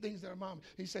forget the things that are behind me.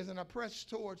 He says, and I press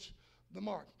towards the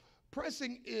mark.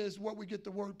 Pressing is where we get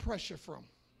the word pressure from.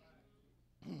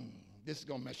 This is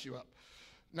going to mess you up.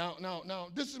 Now,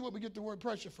 this is where we get the word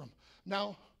pressure from.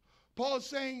 Now, Paul is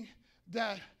saying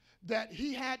that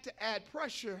he had to add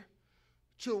pressure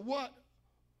to what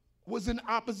was in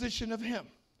opposition of him.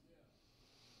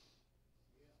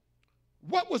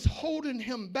 What was holding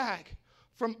him back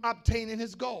from obtaining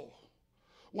his goal?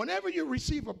 Whenever you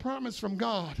receive a promise from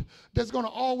God, there's going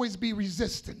to always be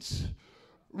resistance.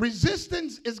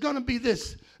 Resistance is going to be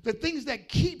this, the things that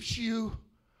keeps you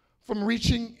from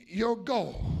reaching your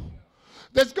goal.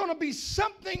 There's going to be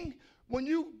something when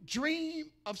you dream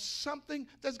of something,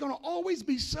 there's going to always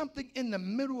be something in the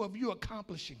middle of you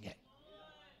accomplishing it.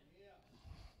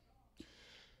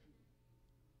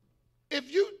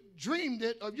 If you dreamed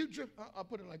it, or if you I'll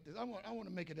put it like this. I want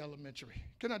to make it elementary.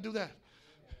 Can I do that?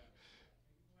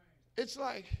 It's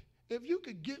like if you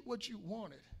could get what you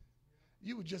wanted,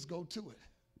 you would just go to it.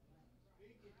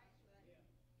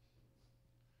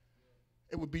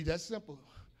 It would be that simple.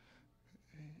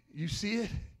 You see it,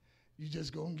 you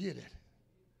just go and get it.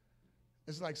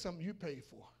 It's like something you paid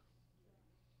for.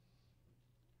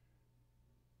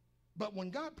 But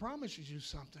when God promises you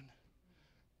something,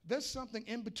 there's something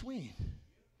in between.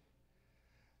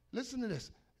 Listen to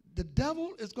this. The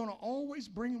devil is going to always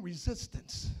bring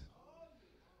resistance.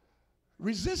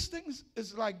 Resistance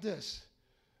is like this.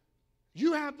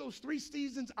 You have those 3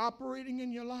 seasons operating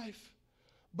in your life.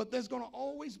 But there's going to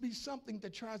always be something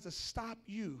that tries to stop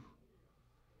you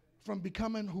from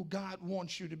becoming who God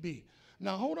wants you to be.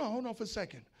 Now, hold on for a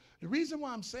second. The reason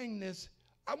why I'm saying this,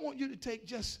 I want you to take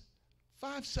just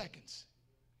 5 seconds.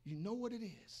 You know what it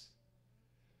is.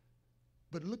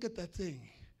 But look at that thing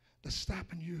that's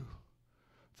stopping you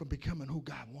from becoming who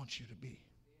God wants you to be.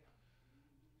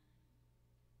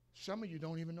 Some of you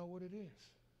don't even know what it is.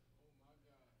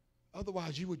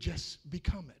 Otherwise, you would just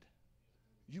become it.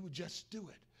 You would just do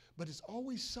it. But it's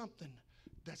always something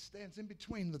that stands in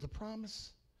between the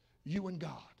promise, you and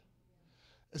God.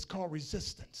 It's called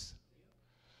resistance.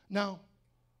 Now,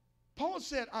 Paul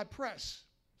said, I press.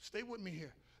 Stay with me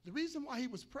here. The reason why he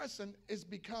was pressing is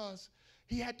because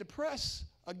he had to press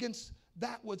against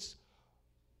that was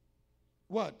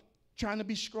what? Trying to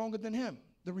be stronger than him.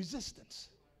 The resistance.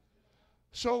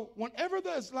 So whenever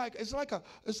there's like, it's like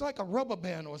a rubber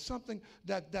band or something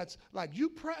that's like you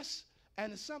press,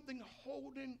 and it's something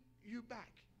holding you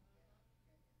back.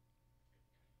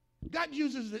 God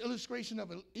uses the illustration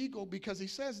of an eagle because he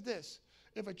says this.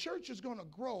 If a church is going to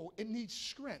grow, it needs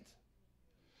strength.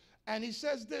 And he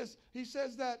says this. He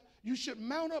says that you should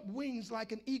mount up wings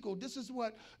like an eagle. This is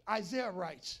what Isaiah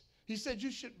writes. He said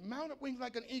you should mount up wings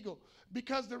like an eagle.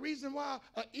 Because the reason why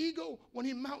an eagle, when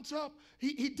he mounts up,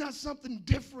 he does something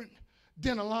different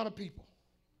than a lot of people.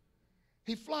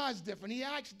 He flies different. He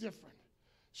acts different.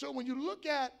 So when you look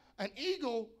at an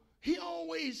eagle, he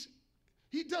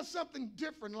does something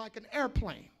different like an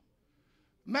airplane.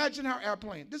 Imagine our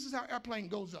airplane. This is how airplane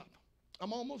goes up.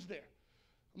 I'm almost there.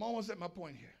 I'm almost at my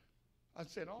point here. I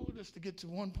said all of this to get to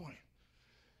one point.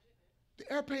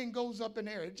 The airplane goes up in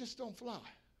the air. It just don't fly.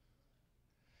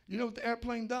 You know what the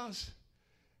airplane does?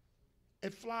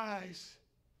 It flies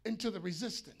into the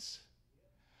resistance.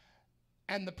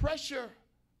 And the pressure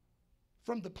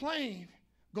from the plane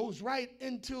goes right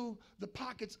into the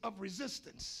pockets of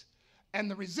resistance. And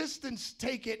the resistance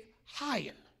take it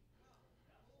higher.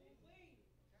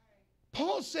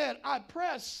 Paul said, I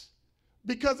press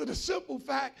because of the simple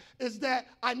fact is that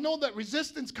I know that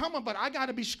resistance coming, but I got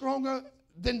to be stronger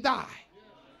than die.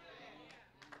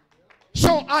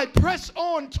 So I press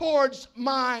on towards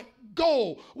my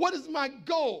goal. What is my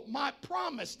goal? My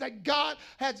promise that God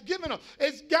has given us.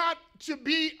 It's got to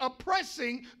be a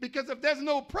pressing, because if there's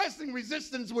no pressing,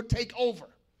 resistance would take over.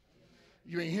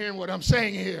 You ain't hearing what I'm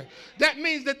saying here. That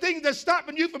means the things that's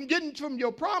stopping you from getting from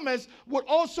your promise would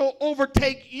also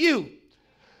overtake you.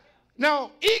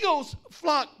 Now, eagles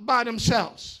flock by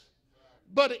themselves,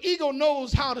 but an eagle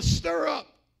knows how to stir up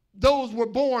those who were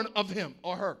born of him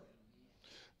or her.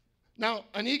 Now,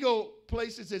 an eagle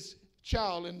places his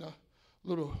child in the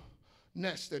little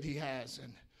nest that he has,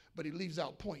 but he leaves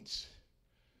out points.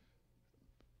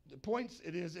 The points,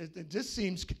 it just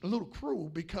seems a little cruel,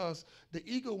 because the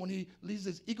eagle, when he leaves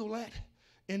his eaglet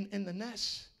in the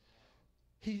nest,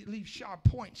 he leaves sharp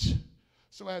points.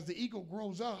 So as the eagle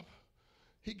grows up,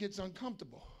 he gets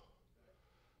uncomfortable,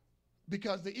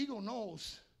 because the eagle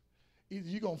knows either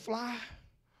you're going to fly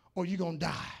or you're going to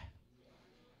die.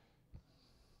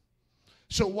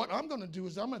 So what I'm going to do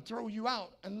is I'm going to throw you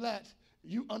out and let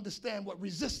you understand what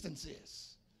resistance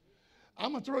is.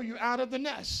 I'm going to throw you out of the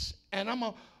nest, and I'm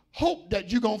going to hope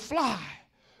that you're going to fly,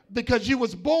 because you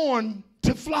was born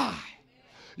to fly.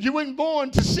 You weren't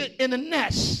born to sit in a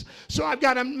nest. So I've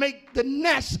got to make the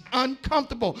nest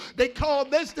uncomfortable. They call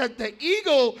this that the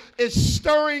eagle is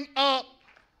stirring up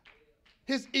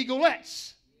his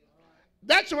eaglets.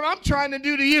 That's what I'm trying to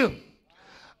do to you.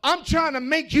 I'm trying to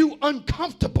make you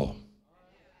uncomfortable.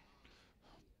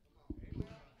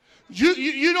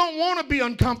 You don't want to be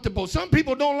uncomfortable. Some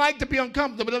people don't like to be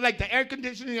uncomfortable. They like the air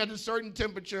conditioning at a certain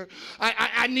temperature.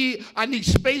 I need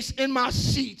space in my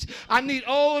seats. I need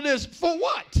all of this. For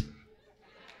what?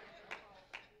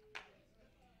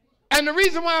 And the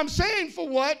reason why I'm saying for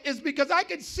what is because I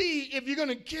can see if you're going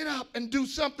to get up and do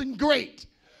something great,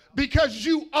 because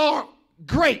you are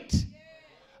great.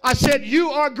 I said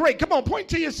you are great. Come on, point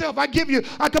to yourself. I give you,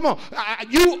 come on.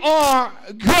 You are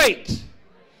great.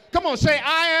 Come on, say,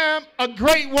 I am a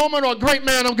great woman or a great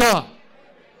man of God.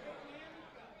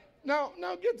 Now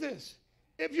get this.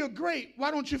 If you're great,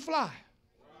 why don't you fly?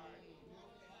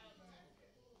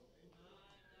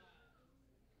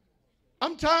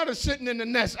 I'm tired of sitting in the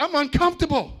nest. I'm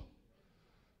uncomfortable.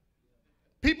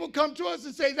 People come to us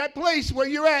and say, that place where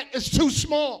you're at is too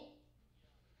small.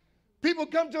 People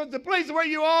come to us, the place where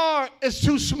you are is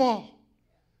too small.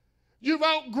 You've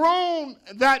outgrown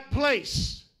that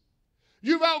place.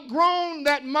 You've outgrown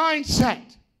that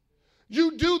mindset.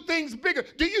 You do things bigger.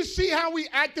 Do you see how we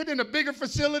acted in a bigger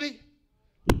facility?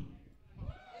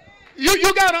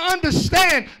 You got to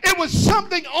understand, it was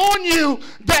something on you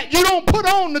that you don't put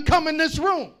on to come in this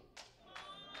room.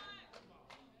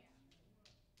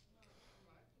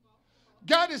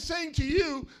 God is saying to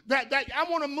you that I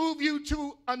want to move you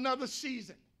to another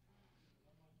season.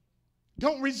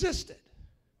 Don't resist it.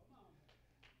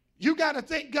 You got to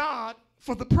thank God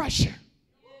for the pressure.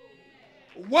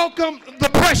 Welcome the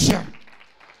pressure.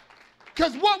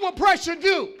 Because what will pressure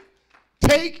do?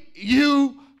 Take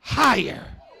you higher.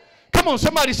 Come on,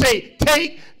 somebody say,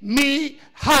 take me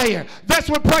higher. That's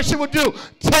what pressure will do.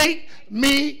 Take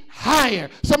me higher.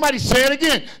 Somebody say it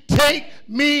again. Take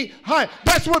me higher.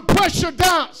 That's what pressure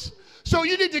does. So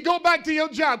you need to go back to your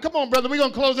job. Come on, brother. We're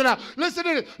going to close it out. Listen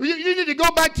to this. You need to go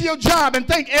back to your job and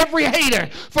thank every hater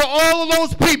for all of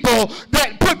those people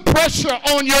that put pressure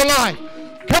on your life.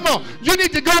 Come on. You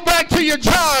need to go back to your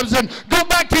jobs and go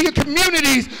back to your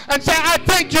communities and say, I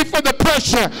thank you for the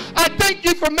pressure. I thank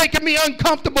you for making me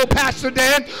uncomfortable, Pastor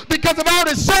Dan, because if I would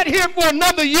have sat here for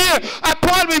another year, I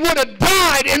probably would have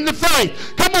died in the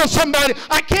faith. Come on, somebody.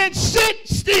 I can't sit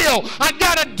still. I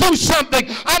got to do something.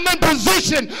 I'm in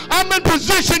position. I'm in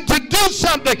position to do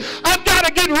something. I've got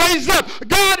to get raised up.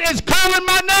 God is calling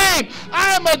my name.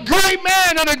 I am a great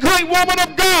man and a great woman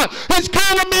of God. He's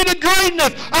calling me to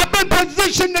greatness. I've been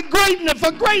positioned to greatness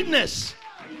for greatness.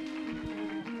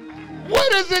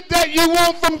 What is it that you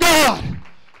want from God?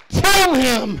 Tell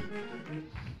him,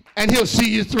 and he'll see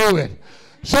you through it.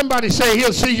 Somebody say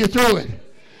he'll see you through it.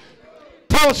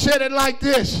 Paul said it like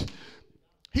this.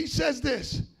 He says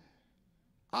this,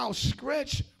 I'll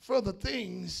stretch for the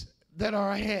things that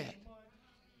are ahead.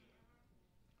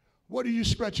 What are you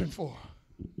stretching for?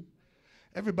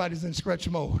 Everybody's in stretch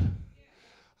mode.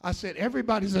 I said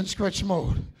everybody's in stretch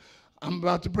mode. I'm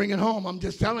about to bring it home. I'm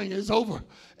just telling you, it's over.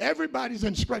 Everybody's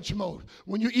in stretch mode.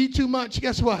 When you eat too much,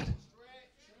 guess what?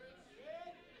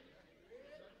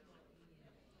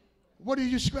 What are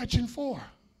you stretching for?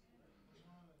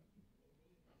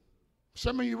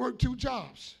 Some of you work 2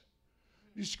 jobs.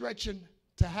 You're stretching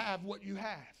to have what you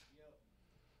have.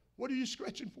 What are you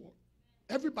stretching for?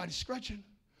 Everybody's stretching,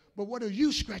 but what are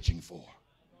you stretching for?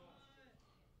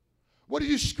 What are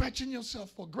you stretching yourself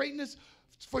for? Greatness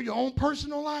for your own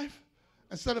personal life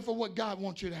instead of for what God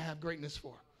wants you to have greatness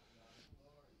for.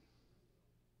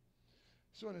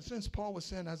 So in a sense, Paul was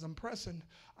saying, as I'm pressing,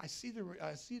 I see the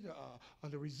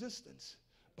resistance,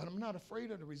 but I'm not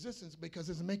afraid of the resistance because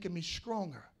it's making me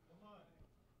stronger.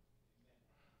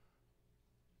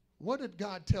 What did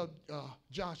God tell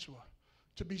Joshua?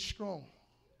 To be strong.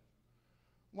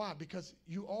 Why? Because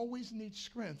you always need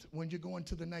strength when you're going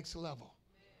to the next level.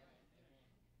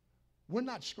 We're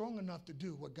not strong enough to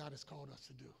do what God has called us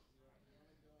to do.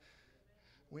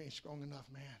 We ain't strong enough,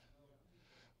 man.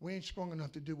 We ain't strong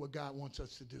enough to do what God wants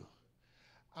us to do.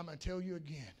 I'm going to tell you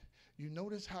again. You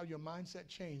notice how your mindset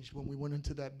changed when we went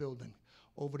into that building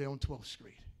over there on 12th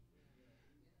Street.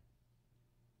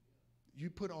 You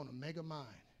put on a mega mind.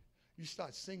 You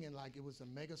start singing like it was a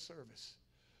mega service.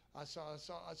 I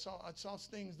saw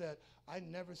things that I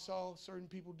never saw certain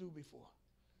people do before.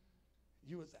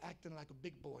 You was acting like a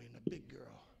big boy and a big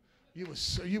girl. You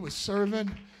were serving,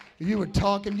 you were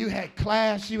talking, you had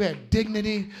class, you had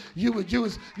dignity, you was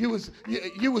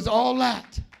all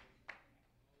that.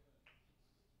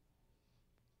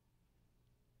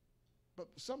 But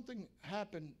something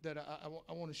happened that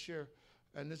I want to share,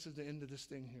 and this is the end of this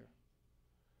thing here.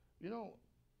 You know,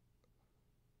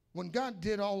 when God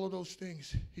did all of those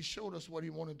things, he showed us what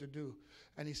he wanted to do.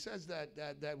 And he says that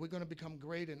we're going to become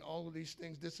great in all of these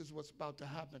things. This is what's about to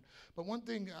happen. But one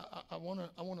thing I want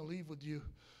to leave with you,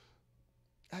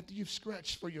 after you've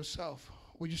scratched for yourself,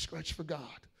 will you scratch for God?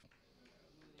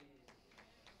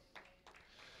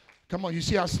 Come on, you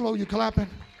see how slow you're clapping?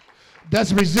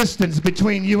 That's resistance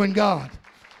between you and God.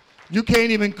 You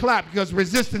can't even clap because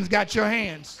resistance got your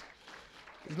hands.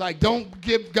 It's like, don't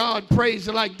give God praise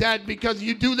like that, because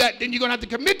you do that, then you're going to have to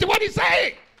commit to what he's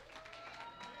saying.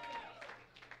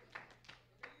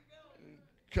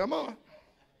 Come on.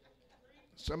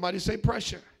 Somebody say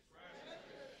pressure.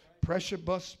 Pressure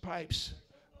busts pipes,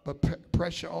 but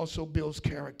pressure also builds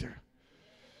character.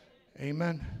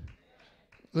 Amen.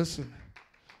 Listen.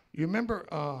 You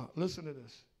remember, listen to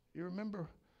this. You remember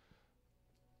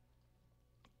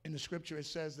in the scripture it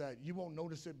says that you won't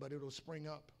notice it, but it'll spring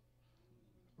up.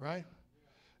 Right?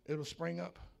 It'll spring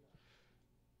up.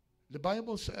 The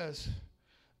Bible says,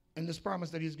 in this promise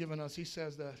that he's given us, he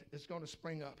says that it's going to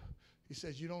spring up. He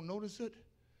says, you don't notice it?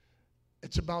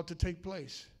 It's about to take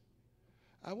place.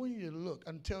 I want you to look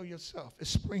and tell yourself,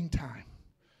 it's springtime.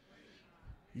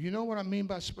 You know what I mean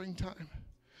by springtime?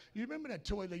 You remember that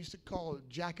toy they used to call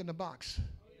Jack in the Box?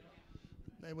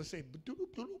 They would say,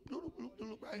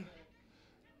 right?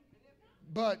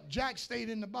 But Jack stayed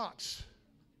in the box.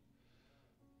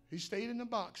 He stayed in the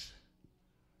box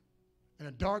in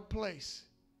a dark place,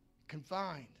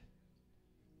 confined.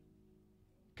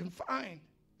 Confined.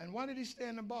 And why did he stay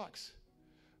in the box?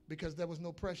 Because there was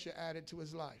no pressure added to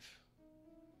his life.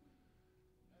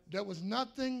 There was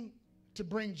nothing to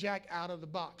bring Jack out of the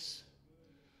box.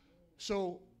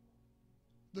 So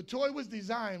the toy was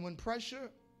designed when pressure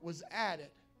was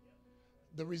added.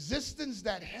 The resistance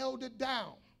that held it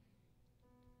down.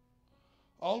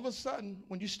 All of a sudden,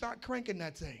 when you start cranking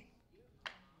that thing,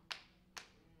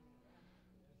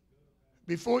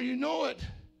 before you know it,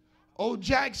 old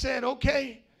Jack said,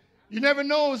 okay. You never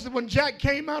know that when Jack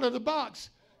came out of the box,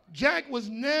 Jack was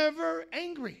never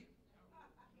angry.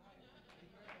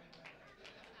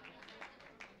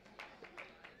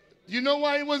 You know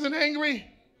why he wasn't angry?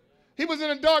 He was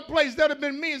in a dark place. That would have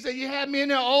been me and said, you had me in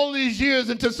there all these years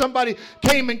until somebody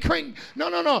came and cranked.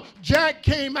 No. Jack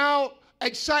came out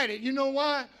excited. You know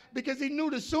why? Because he knew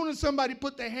that as soon as somebody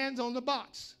put their hands on the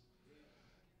box,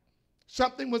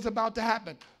 something was about to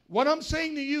happen. What I'm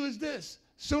saying to you is this.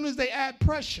 As soon as they add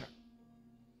pressure,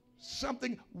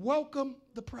 welcome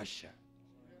the pressure.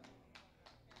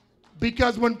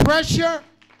 Because when pressure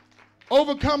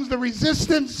overcomes the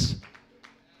resistance,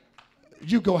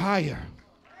 you go higher.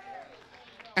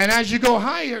 And as you go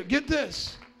higher, get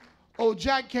this. Old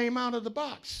Jack came out of the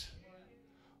box.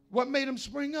 What made him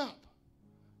spring up?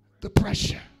 The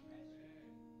pressure.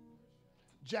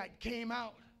 Jack came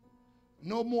out.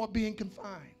 No more being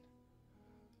confined.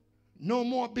 No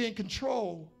more being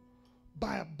controlled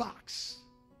by a box.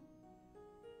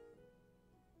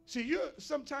 See,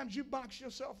 sometimes you box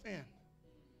yourself in.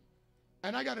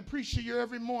 And I got to preach to you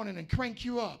every morning and crank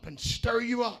you up and stir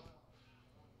you up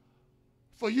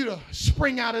for you to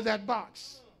spring out of that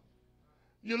box.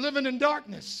 You're living in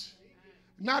darkness,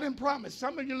 not in promise.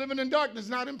 Some of you living in darkness,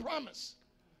 not in promise.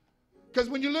 Because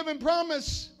when you live in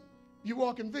promise, you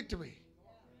walk in victory.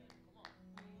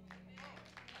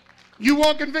 You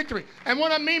walk in victory. And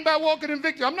what I mean by walking in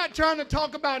victory, I'm not trying to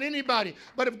talk about anybody.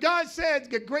 But if God says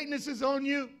that greatness is on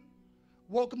you,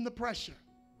 welcome the pressure.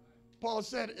 Paul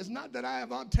said, it's not that I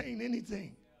have obtained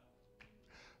anything,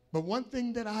 but one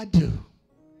thing that I do,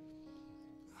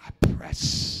 I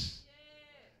press.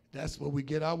 That's where we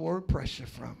get our word pressure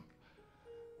from.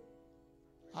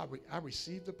 I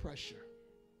receive the pressure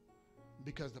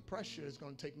because the pressure is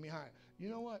going to take me higher. You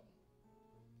know what?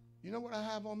 You know what I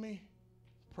have on me?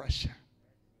 Pressure.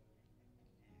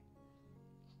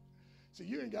 So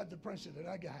you ain't got the pressure that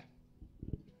I got.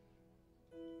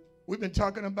 We've been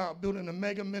talking about building a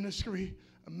mega ministry,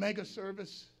 a mega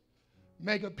service,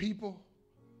 mega people.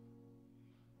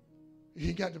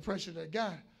 You got the pressure that I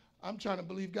got. I'm trying to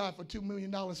believe God for $2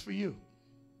 million for you.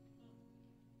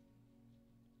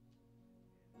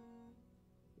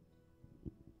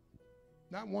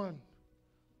 Not one,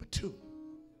 but two.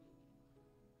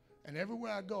 And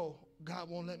everywhere I go, God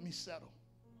won't let me settle.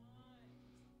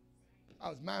 I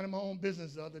was minding my own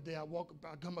business the other day. I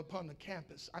come upon the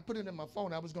campus. I put it in my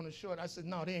phone. I was going to show it. I said,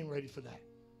 no, they ain't ready for that.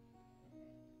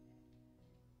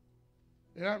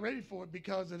 They're not ready for it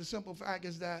because of the simple fact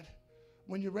is that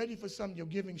when you're ready for something, your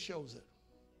giving shows it.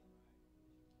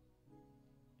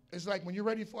 It's like when you're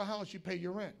ready for a house, you pay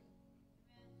your rent.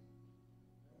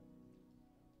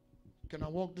 Can I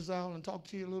walk this aisle and talk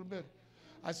to you a little bit?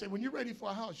 I said, when you're ready for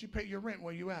a house, you pay your rent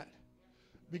where you at.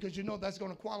 Because you know that's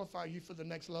going to qualify you for the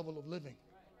next level of living.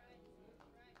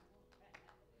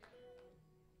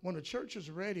 When the church is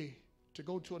ready to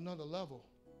go to another level,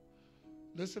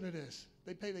 listen to this,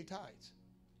 they pay their tithes.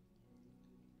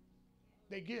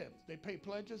 They give. They pay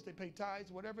pledges. They pay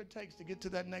tithes, whatever it takes to get to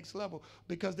that next level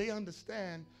because they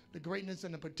understand the greatness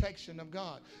and the protection of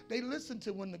God. They listen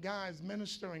to when the guy is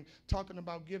ministering, talking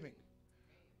about giving.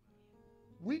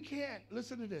 We can't,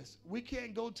 listen to this, we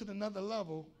can't go to another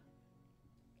level,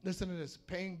 listen to this,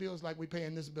 paying bills like we pay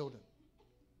in this building.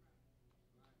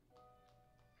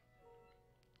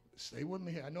 Stay with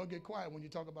me here. I know it get quiet when you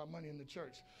talk about money in the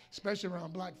church, especially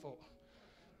around black folk.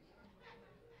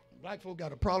 Black folk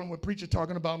got a problem with preachers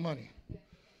talking about money.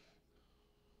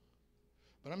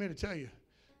 But I'm here to tell you,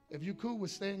 if you're cool with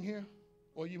staying here,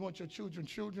 or you want your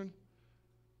children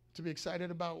to be excited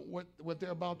about what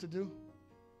they're about to do,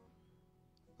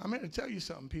 I'm here to tell you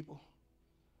something, people.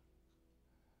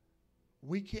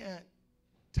 We can't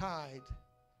tithe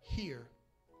here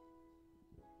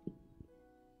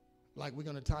like we're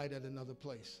going to tithe at another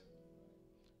place.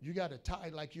 You got to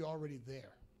tithe like you're already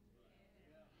there.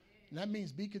 And that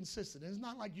means be consistent. It's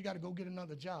not like you got to go get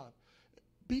another job.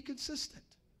 Be consistent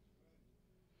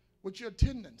with your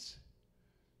attendance,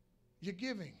 your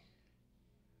giving,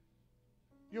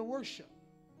 your worship.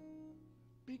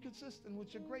 Be consistent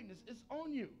with your greatness. It's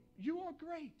on you. You are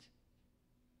great.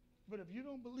 But if you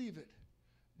don't believe it,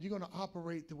 you're going to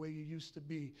operate the way you used to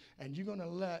be, and you're going to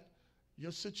let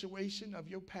your situation of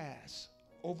your past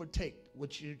overtake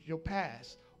your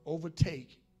past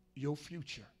overtake your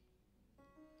future.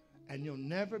 And you'll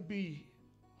never be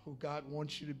who God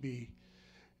wants you to be.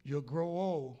 You'll grow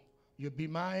old. You'll be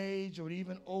my age or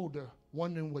even older,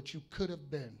 wondering what you could have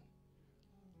been.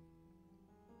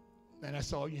 And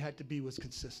that's all you had to be was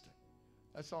consistent.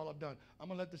 That's all I've done. I'm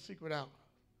going to let the secret out.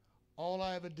 All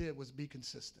I ever did was be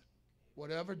consistent.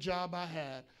 Whatever job I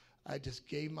had, I just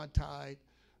gave my tithe.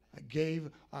 I gave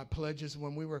our pledges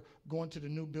when we were going to the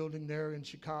new building there in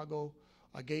Chicago.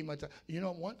 I gave my tithe. You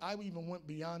know what? I even went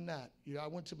beyond that. You know, I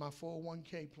went to my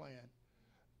 401k plan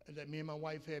that me and my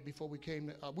wife had before we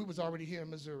came. We was already here in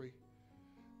Missouri.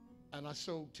 And I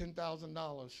sold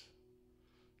 $10,000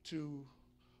 to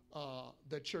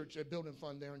the church, a building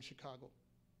fund there in Chicago.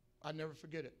 I never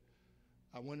forget it.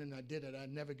 I went and I did it. I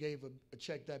never gave a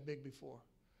check that big before.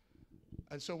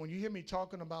 And so when you hear me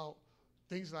talking about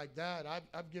things like that,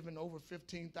 I've given over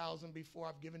 $15,000 before.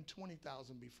 I've given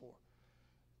 $20,000 before.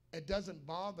 It doesn't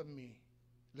bother me,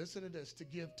 listen to this, to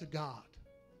give to God.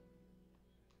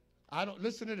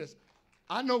 Listen to this.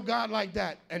 I know God like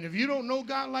that. And if you don't know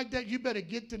God like that, you better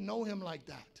get to know him like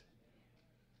that.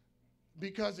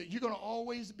 Because you're going to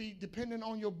always be dependent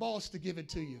on your boss to give it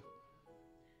to you.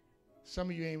 Some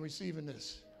of you ain't receiving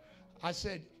this. I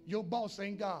said, your boss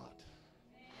ain't God.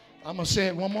 I'm going to say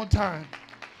it one more time.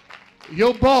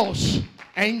 Your boss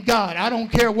ain't God. I don't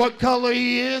care what color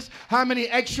he is, how many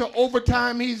extra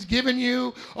overtime he's given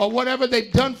you, or whatever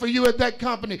they've done for you at that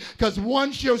company. Because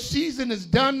once your season is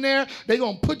done there, they're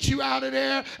going to put you out of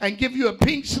there and give you a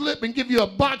pink slip and give you a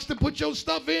box to put your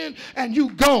stuff in, and you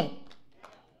gone.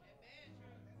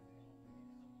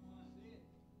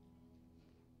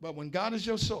 But when God is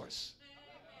your source,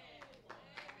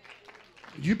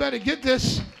 you better get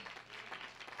this.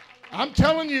 I'm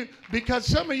telling you, because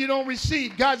some of you don't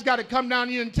receive. God's got to come down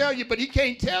to you and tell you, but he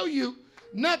can't tell you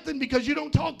nothing because you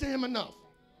don't talk to him enough.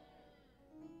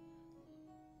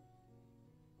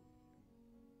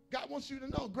 God wants you to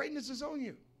know greatness is on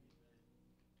you.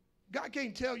 God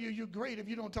can't tell you you're great if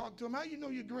you don't talk to him. How you know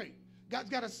you're great? God's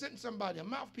got to send somebody, a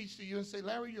mouthpiece to you, and say,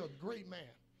 Larry, you're a great man.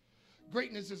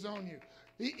 Greatness is on you.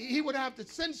 He would have to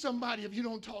send somebody if you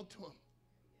don't talk to him.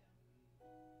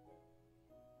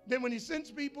 Then when he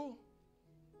sends people,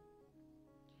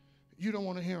 you don't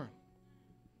want to hear him.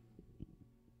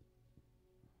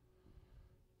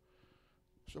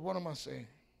 So what am I saying?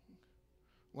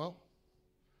 Well,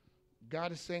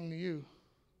 God is saying to you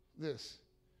this.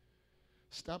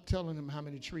 Stop telling him how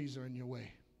many trees are in your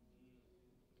way.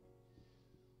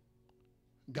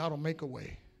 God will make a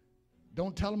way.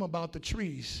 Don't tell him about the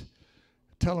trees.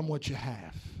 Tell him what you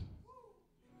have.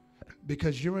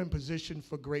 Because you're in position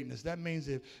for greatness. That means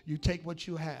if you take what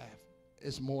you have,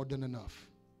 it's more than enough.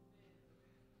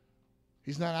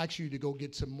 He's not asking you to go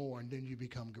get some more and then you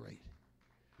become great.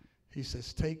 He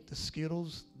says, take the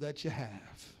Skittles that you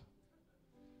have.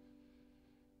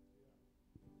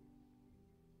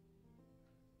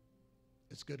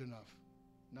 It's good enough.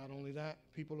 Not only that,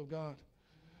 people of God,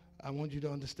 I want you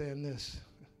to understand this.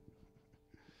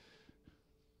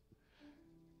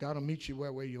 God will meet you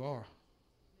where you are.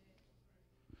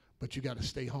 But you got to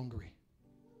stay hungry.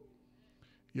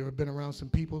 You ever been around some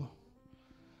people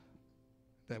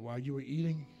that while you were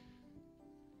eating,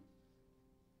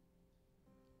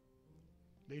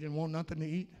 they didn't want nothing to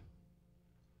eat?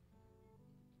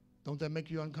 Don't that make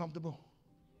you uncomfortable?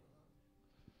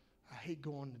 I hate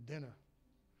going to dinner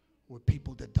with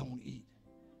people that don't eat.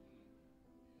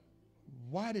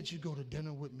 Why did you go to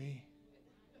dinner with me?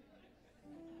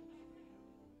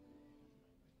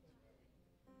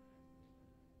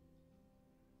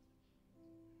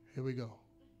 Here we go.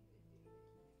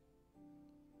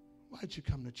 Why'd you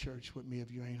come to church with me if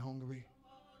you ain't hungry?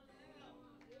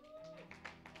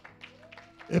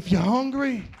 If you're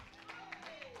hungry,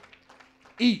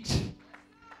 eat.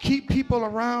 Keep people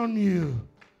around you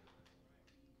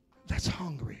that's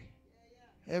hungry.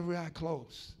 Every eye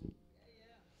closed.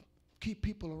 Keep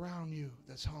people around you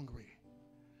that's hungry.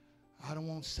 I don't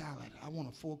want salad. I want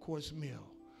a full-course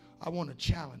meal. I want a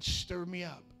challenge. Stir me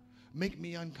up. Make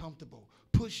me uncomfortable.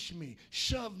 Push me.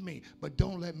 Shove me. But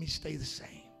don't let me stay the same.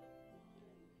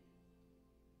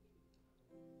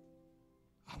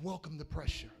 I welcome the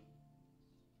pressure.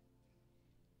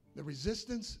 The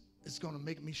resistance is going to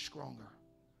make me stronger.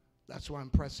 That's why I'm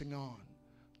pressing on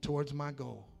towards my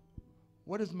goal.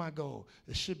 What is my goal?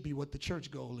 It should be what the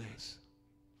church goal is.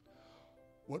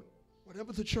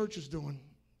 Whatever the church is doing,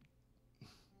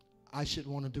 I should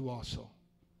want to do also.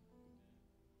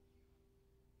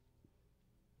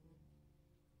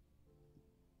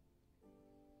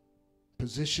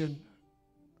 Position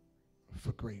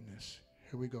for greatness.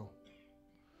 Here we go.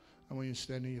 I want you to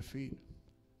stand on your feet.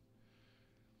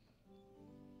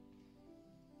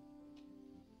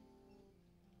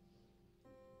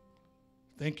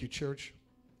 Thank you, church.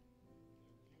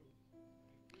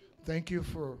 Thank you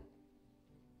for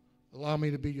allowing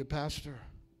me to be your pastor.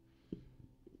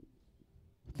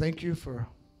 Thank you for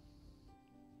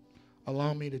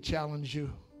allowing me to challenge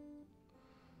you.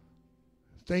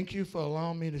 Thank you for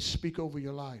allowing me to speak over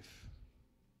your life.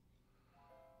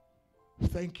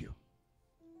 Thank you.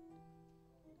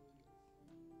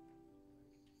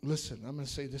 Listen, I'm going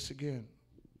to say this again,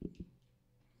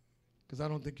 because I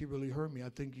don't think you really heard me. I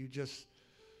think you just,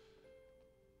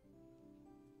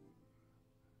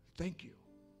 thank you.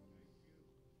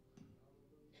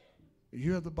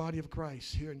 You're the body of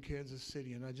Christ here in Kansas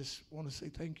City, and I just want to say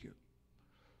thank you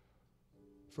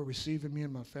for receiving me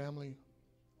and my family,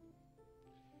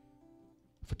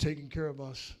 for taking care of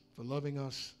us, for loving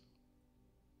us,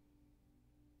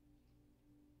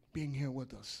 being here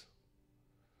with us,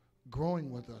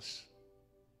 growing with us.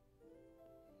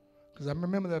 Because I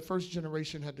remember that first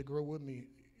generation had to grow with me.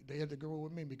 They had to grow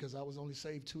with me because I was only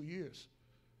saved 2 years.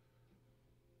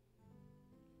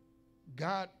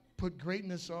 God put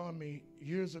greatness on me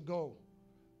years ago,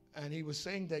 and he was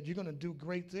saying that you're going to do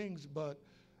great things, but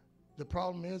the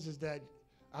problem is that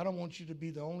I don't want you to be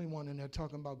the only one in there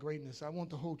talking about greatness. I want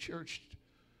the whole church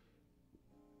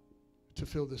to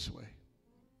feel this way.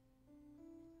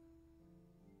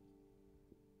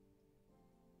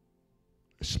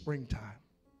 It's springtime.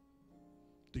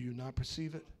 Do you not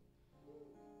perceive it?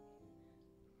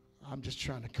 I'm just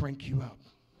trying to crank you up.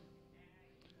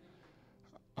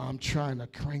 I'm trying to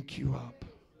crank you up.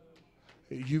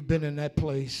 You've been in that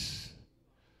place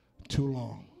too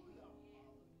long.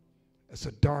 It's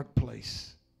a dark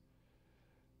place.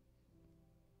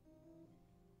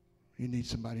 You need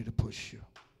somebody to push you.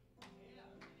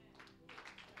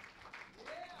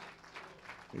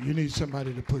 You need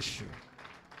somebody to push you.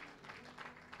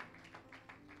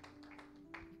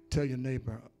 Tell your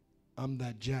neighbor, I'm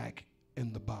that Jack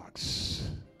in the box.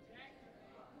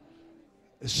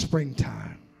 It's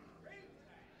springtime.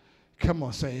 Come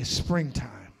on, say it's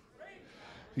springtime.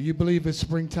 Do you believe it's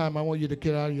springtime? I want you to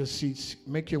get out of your seats.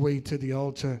 Make your way to the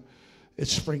altar.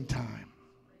 It's springtime.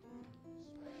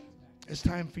 It's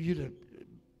time for you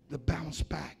to bounce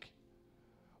back.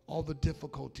 All the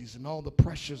difficulties and all the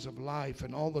pressures of life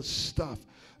and all the stuff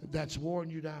that's worn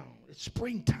you down. It's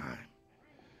springtime.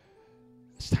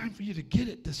 It's time for you to get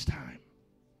it this time.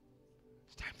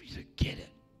 It's time for you to get it.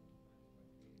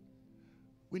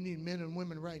 We need men and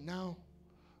women right now.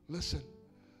 Listen,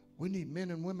 we need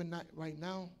men and women right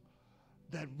now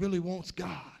that really wants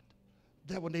God.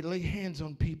 That when they lay hands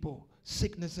on people,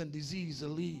 sickness and disease will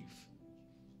leave.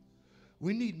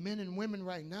 We need men and women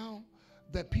right now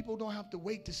that people don't have to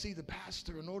wait to see the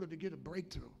pastor in order to get a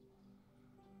breakthrough.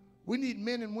 We need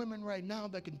men and women right now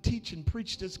that can teach and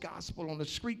preach this gospel on the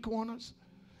street corners,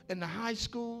 in the high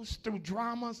schools, through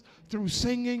dramas, through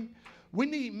singing. We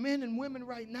need men and women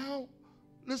right now,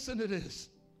 listen to this,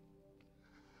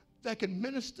 that can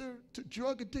minister to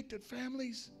drug-addicted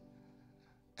families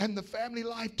and the family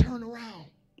life turn around.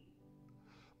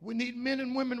 We need men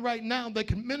and women right now that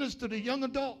can minister to young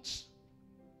adults.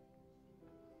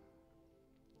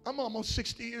 I'm almost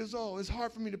 60 years old. It's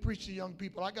hard for me to preach to young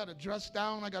people. I got to dress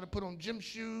down. I got to put on gym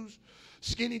shoes,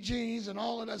 skinny jeans, and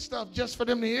all of that stuff just for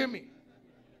them to hear me.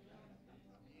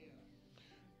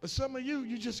 But some of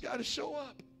you just got to show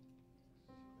up.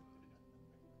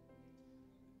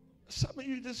 Some of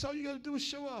you, that's all you got to do is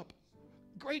show up.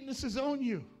 Greatness is on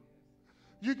you.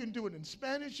 You can do it in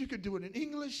Spanish. You can do it in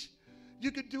English.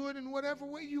 You can do it in whatever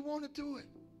way you want to do it.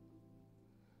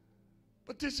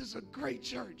 But this is a great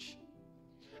church.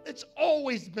 It's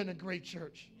always been a great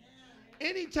church.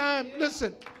 Anytime,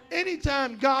 listen,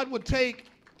 anytime God would take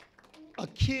a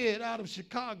kid out of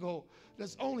Chicago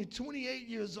that's only 28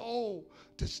 years old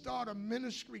to start a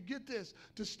ministry, get this,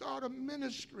 to start a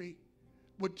ministry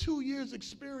with 2 years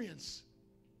experience.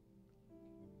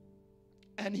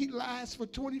 And he lasts for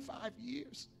 25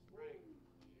 years.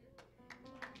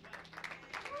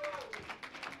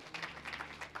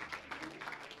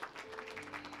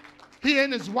 He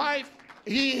and his wife,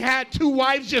 he had 2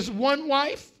 wives, just 1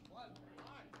 wife.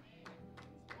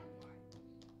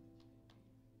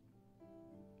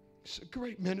 It's a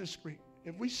great ministry.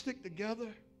 If we stick together,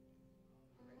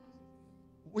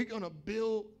 we're going to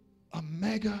build a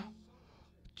mega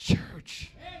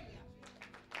church.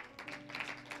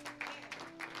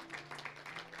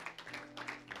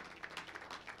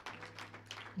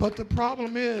 But the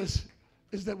problem is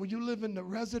that when you live in the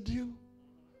residue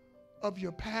of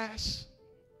your past,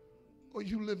 or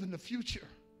you live in the future.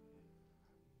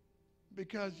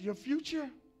 Because your future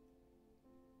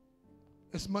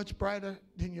is much brighter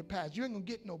than your past. You ain't going to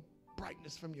get no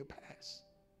brightness from your past.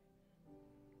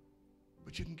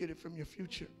 But you can get it from your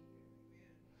future.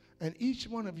 And each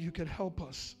one of you can help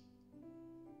us.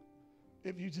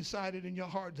 If you decided in your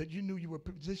heart that you knew you were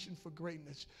positioned for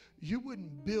greatness, you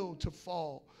wouldn't build to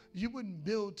fall. You wouldn't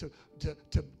build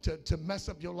to mess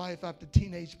up your life after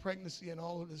teenage pregnancy and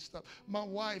all of this stuff. My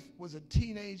wife was a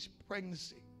teenage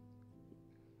pregnancy.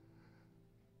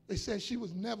 They said she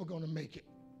was never going to make it.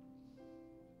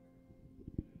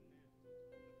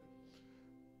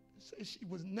 They said she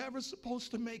was never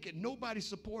supposed to make it. Nobody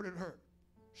supported her.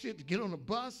 She had to get on a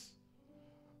bus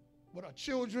with our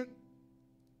children.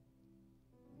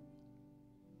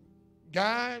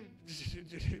 God,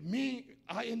 me,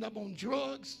 I end up on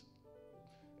drugs.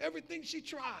 Everything she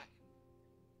tried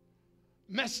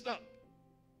messed up.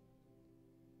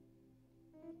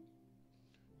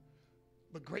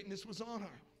 But greatness was on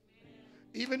her.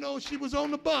 Even though she was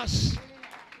on the bus.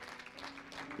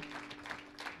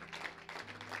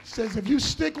 Says if you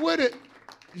stick with it,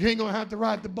 you ain't going to have to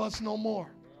ride the bus no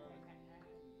more.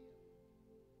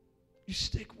 You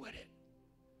stick with it.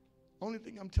 Only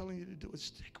thing I'm telling you to do is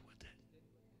stick with it.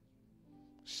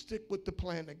 Stick with the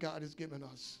plan that God has given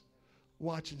us.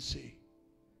 Watch and see.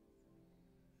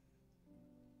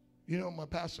 You know, my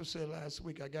pastor said last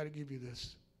week, I got to give you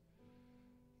this.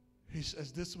 He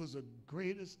says this was the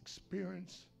greatest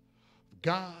experience of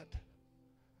God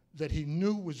that he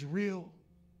knew was real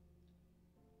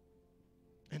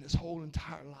in his whole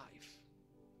entire life.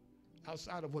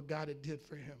 Outside of what God had did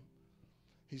for him.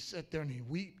 He sat there and he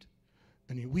wept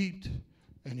and he wept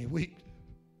and he wept.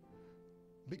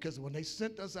 Because when they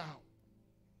sent us out,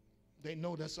 they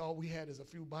know that's all we had is a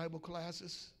few Bible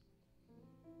classes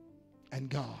and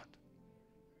God.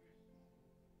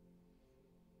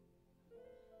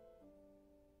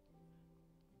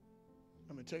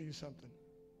 I'm going to tell you something.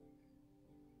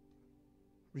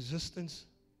 Resistance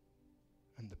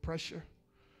And the pressure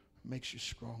makes you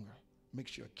stronger,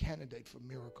 makes you a candidate for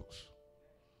miracles.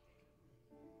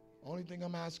 Only thing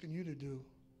I'm asking you to do,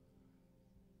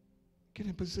 get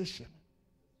in position.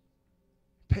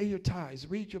 Pay your tithes,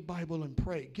 read your Bible, and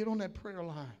pray. Get on that prayer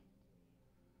line.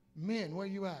 Men, where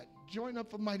you at? Join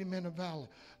up for Mighty Men of Valor.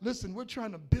 Listen, we're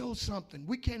trying to build something.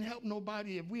 We can't help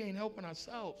nobody if we ain't helping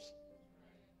ourselves.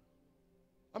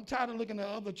 I'm tired of looking at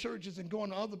other churches and going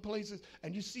to other places,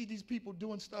 and you see these people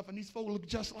doing stuff, and these folks look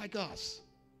just like us.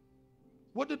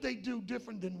 What did they do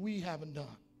different than we haven't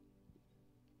done?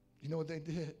 You know what they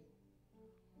did?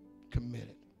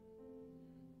 Committed.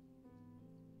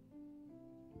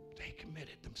 They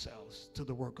committed themselves to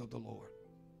the work of the Lord.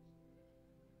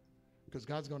 Because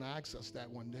God's going to ask us that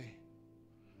one day.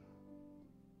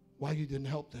 Why you didn't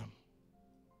help them?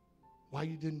 Why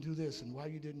you didn't do this and why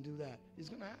you didn't do that? He's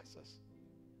going to ask us.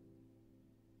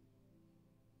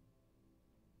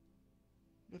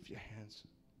 Lift your hands.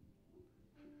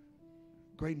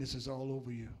 Greatness is all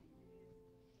over you.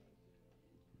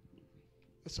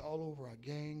 It's all over our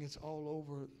gang. It's all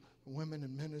over women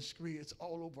in ministry. It's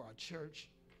all over our church.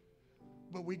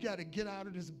 But we got to get out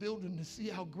of this building to see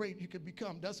how great you could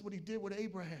become. That's what he did with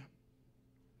Abraham.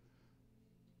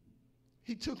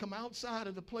 He took him outside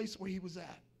of the place where he was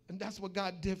at. And that's what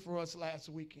God did for us last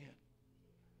weekend.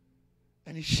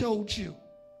 And he showed you.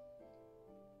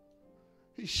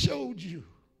 He showed you.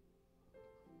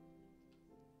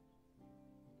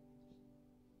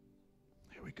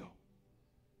 Here we go.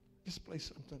 Just play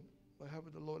something, however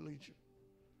the Lord leads you.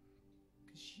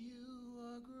 'Cause you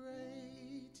are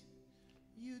great.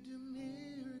 You do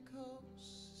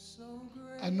miracles so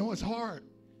great. I know it's hard.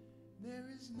 There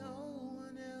is no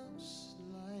one else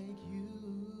like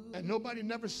you. And nobody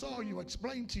never saw you,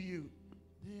 explained to you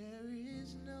There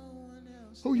is no one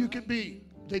else who you like could be.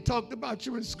 you. They talked about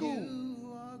you in school.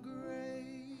 You are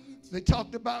great. They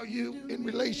talked about you in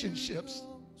relationships.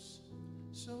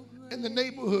 So great. In the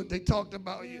neighborhood, they talked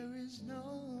about you. There is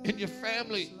no In your one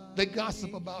family, else they like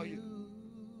gossip about you.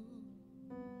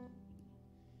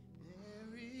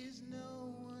 There is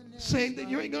no one else Saying that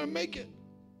you like ain't going to make it.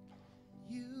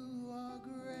 you are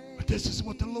great. But this is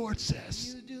what the Lord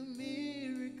says. You do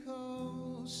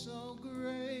miracles so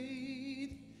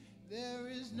great. There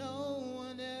is no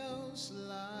one else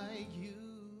like you.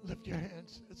 Lift your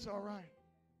hands. It's all right.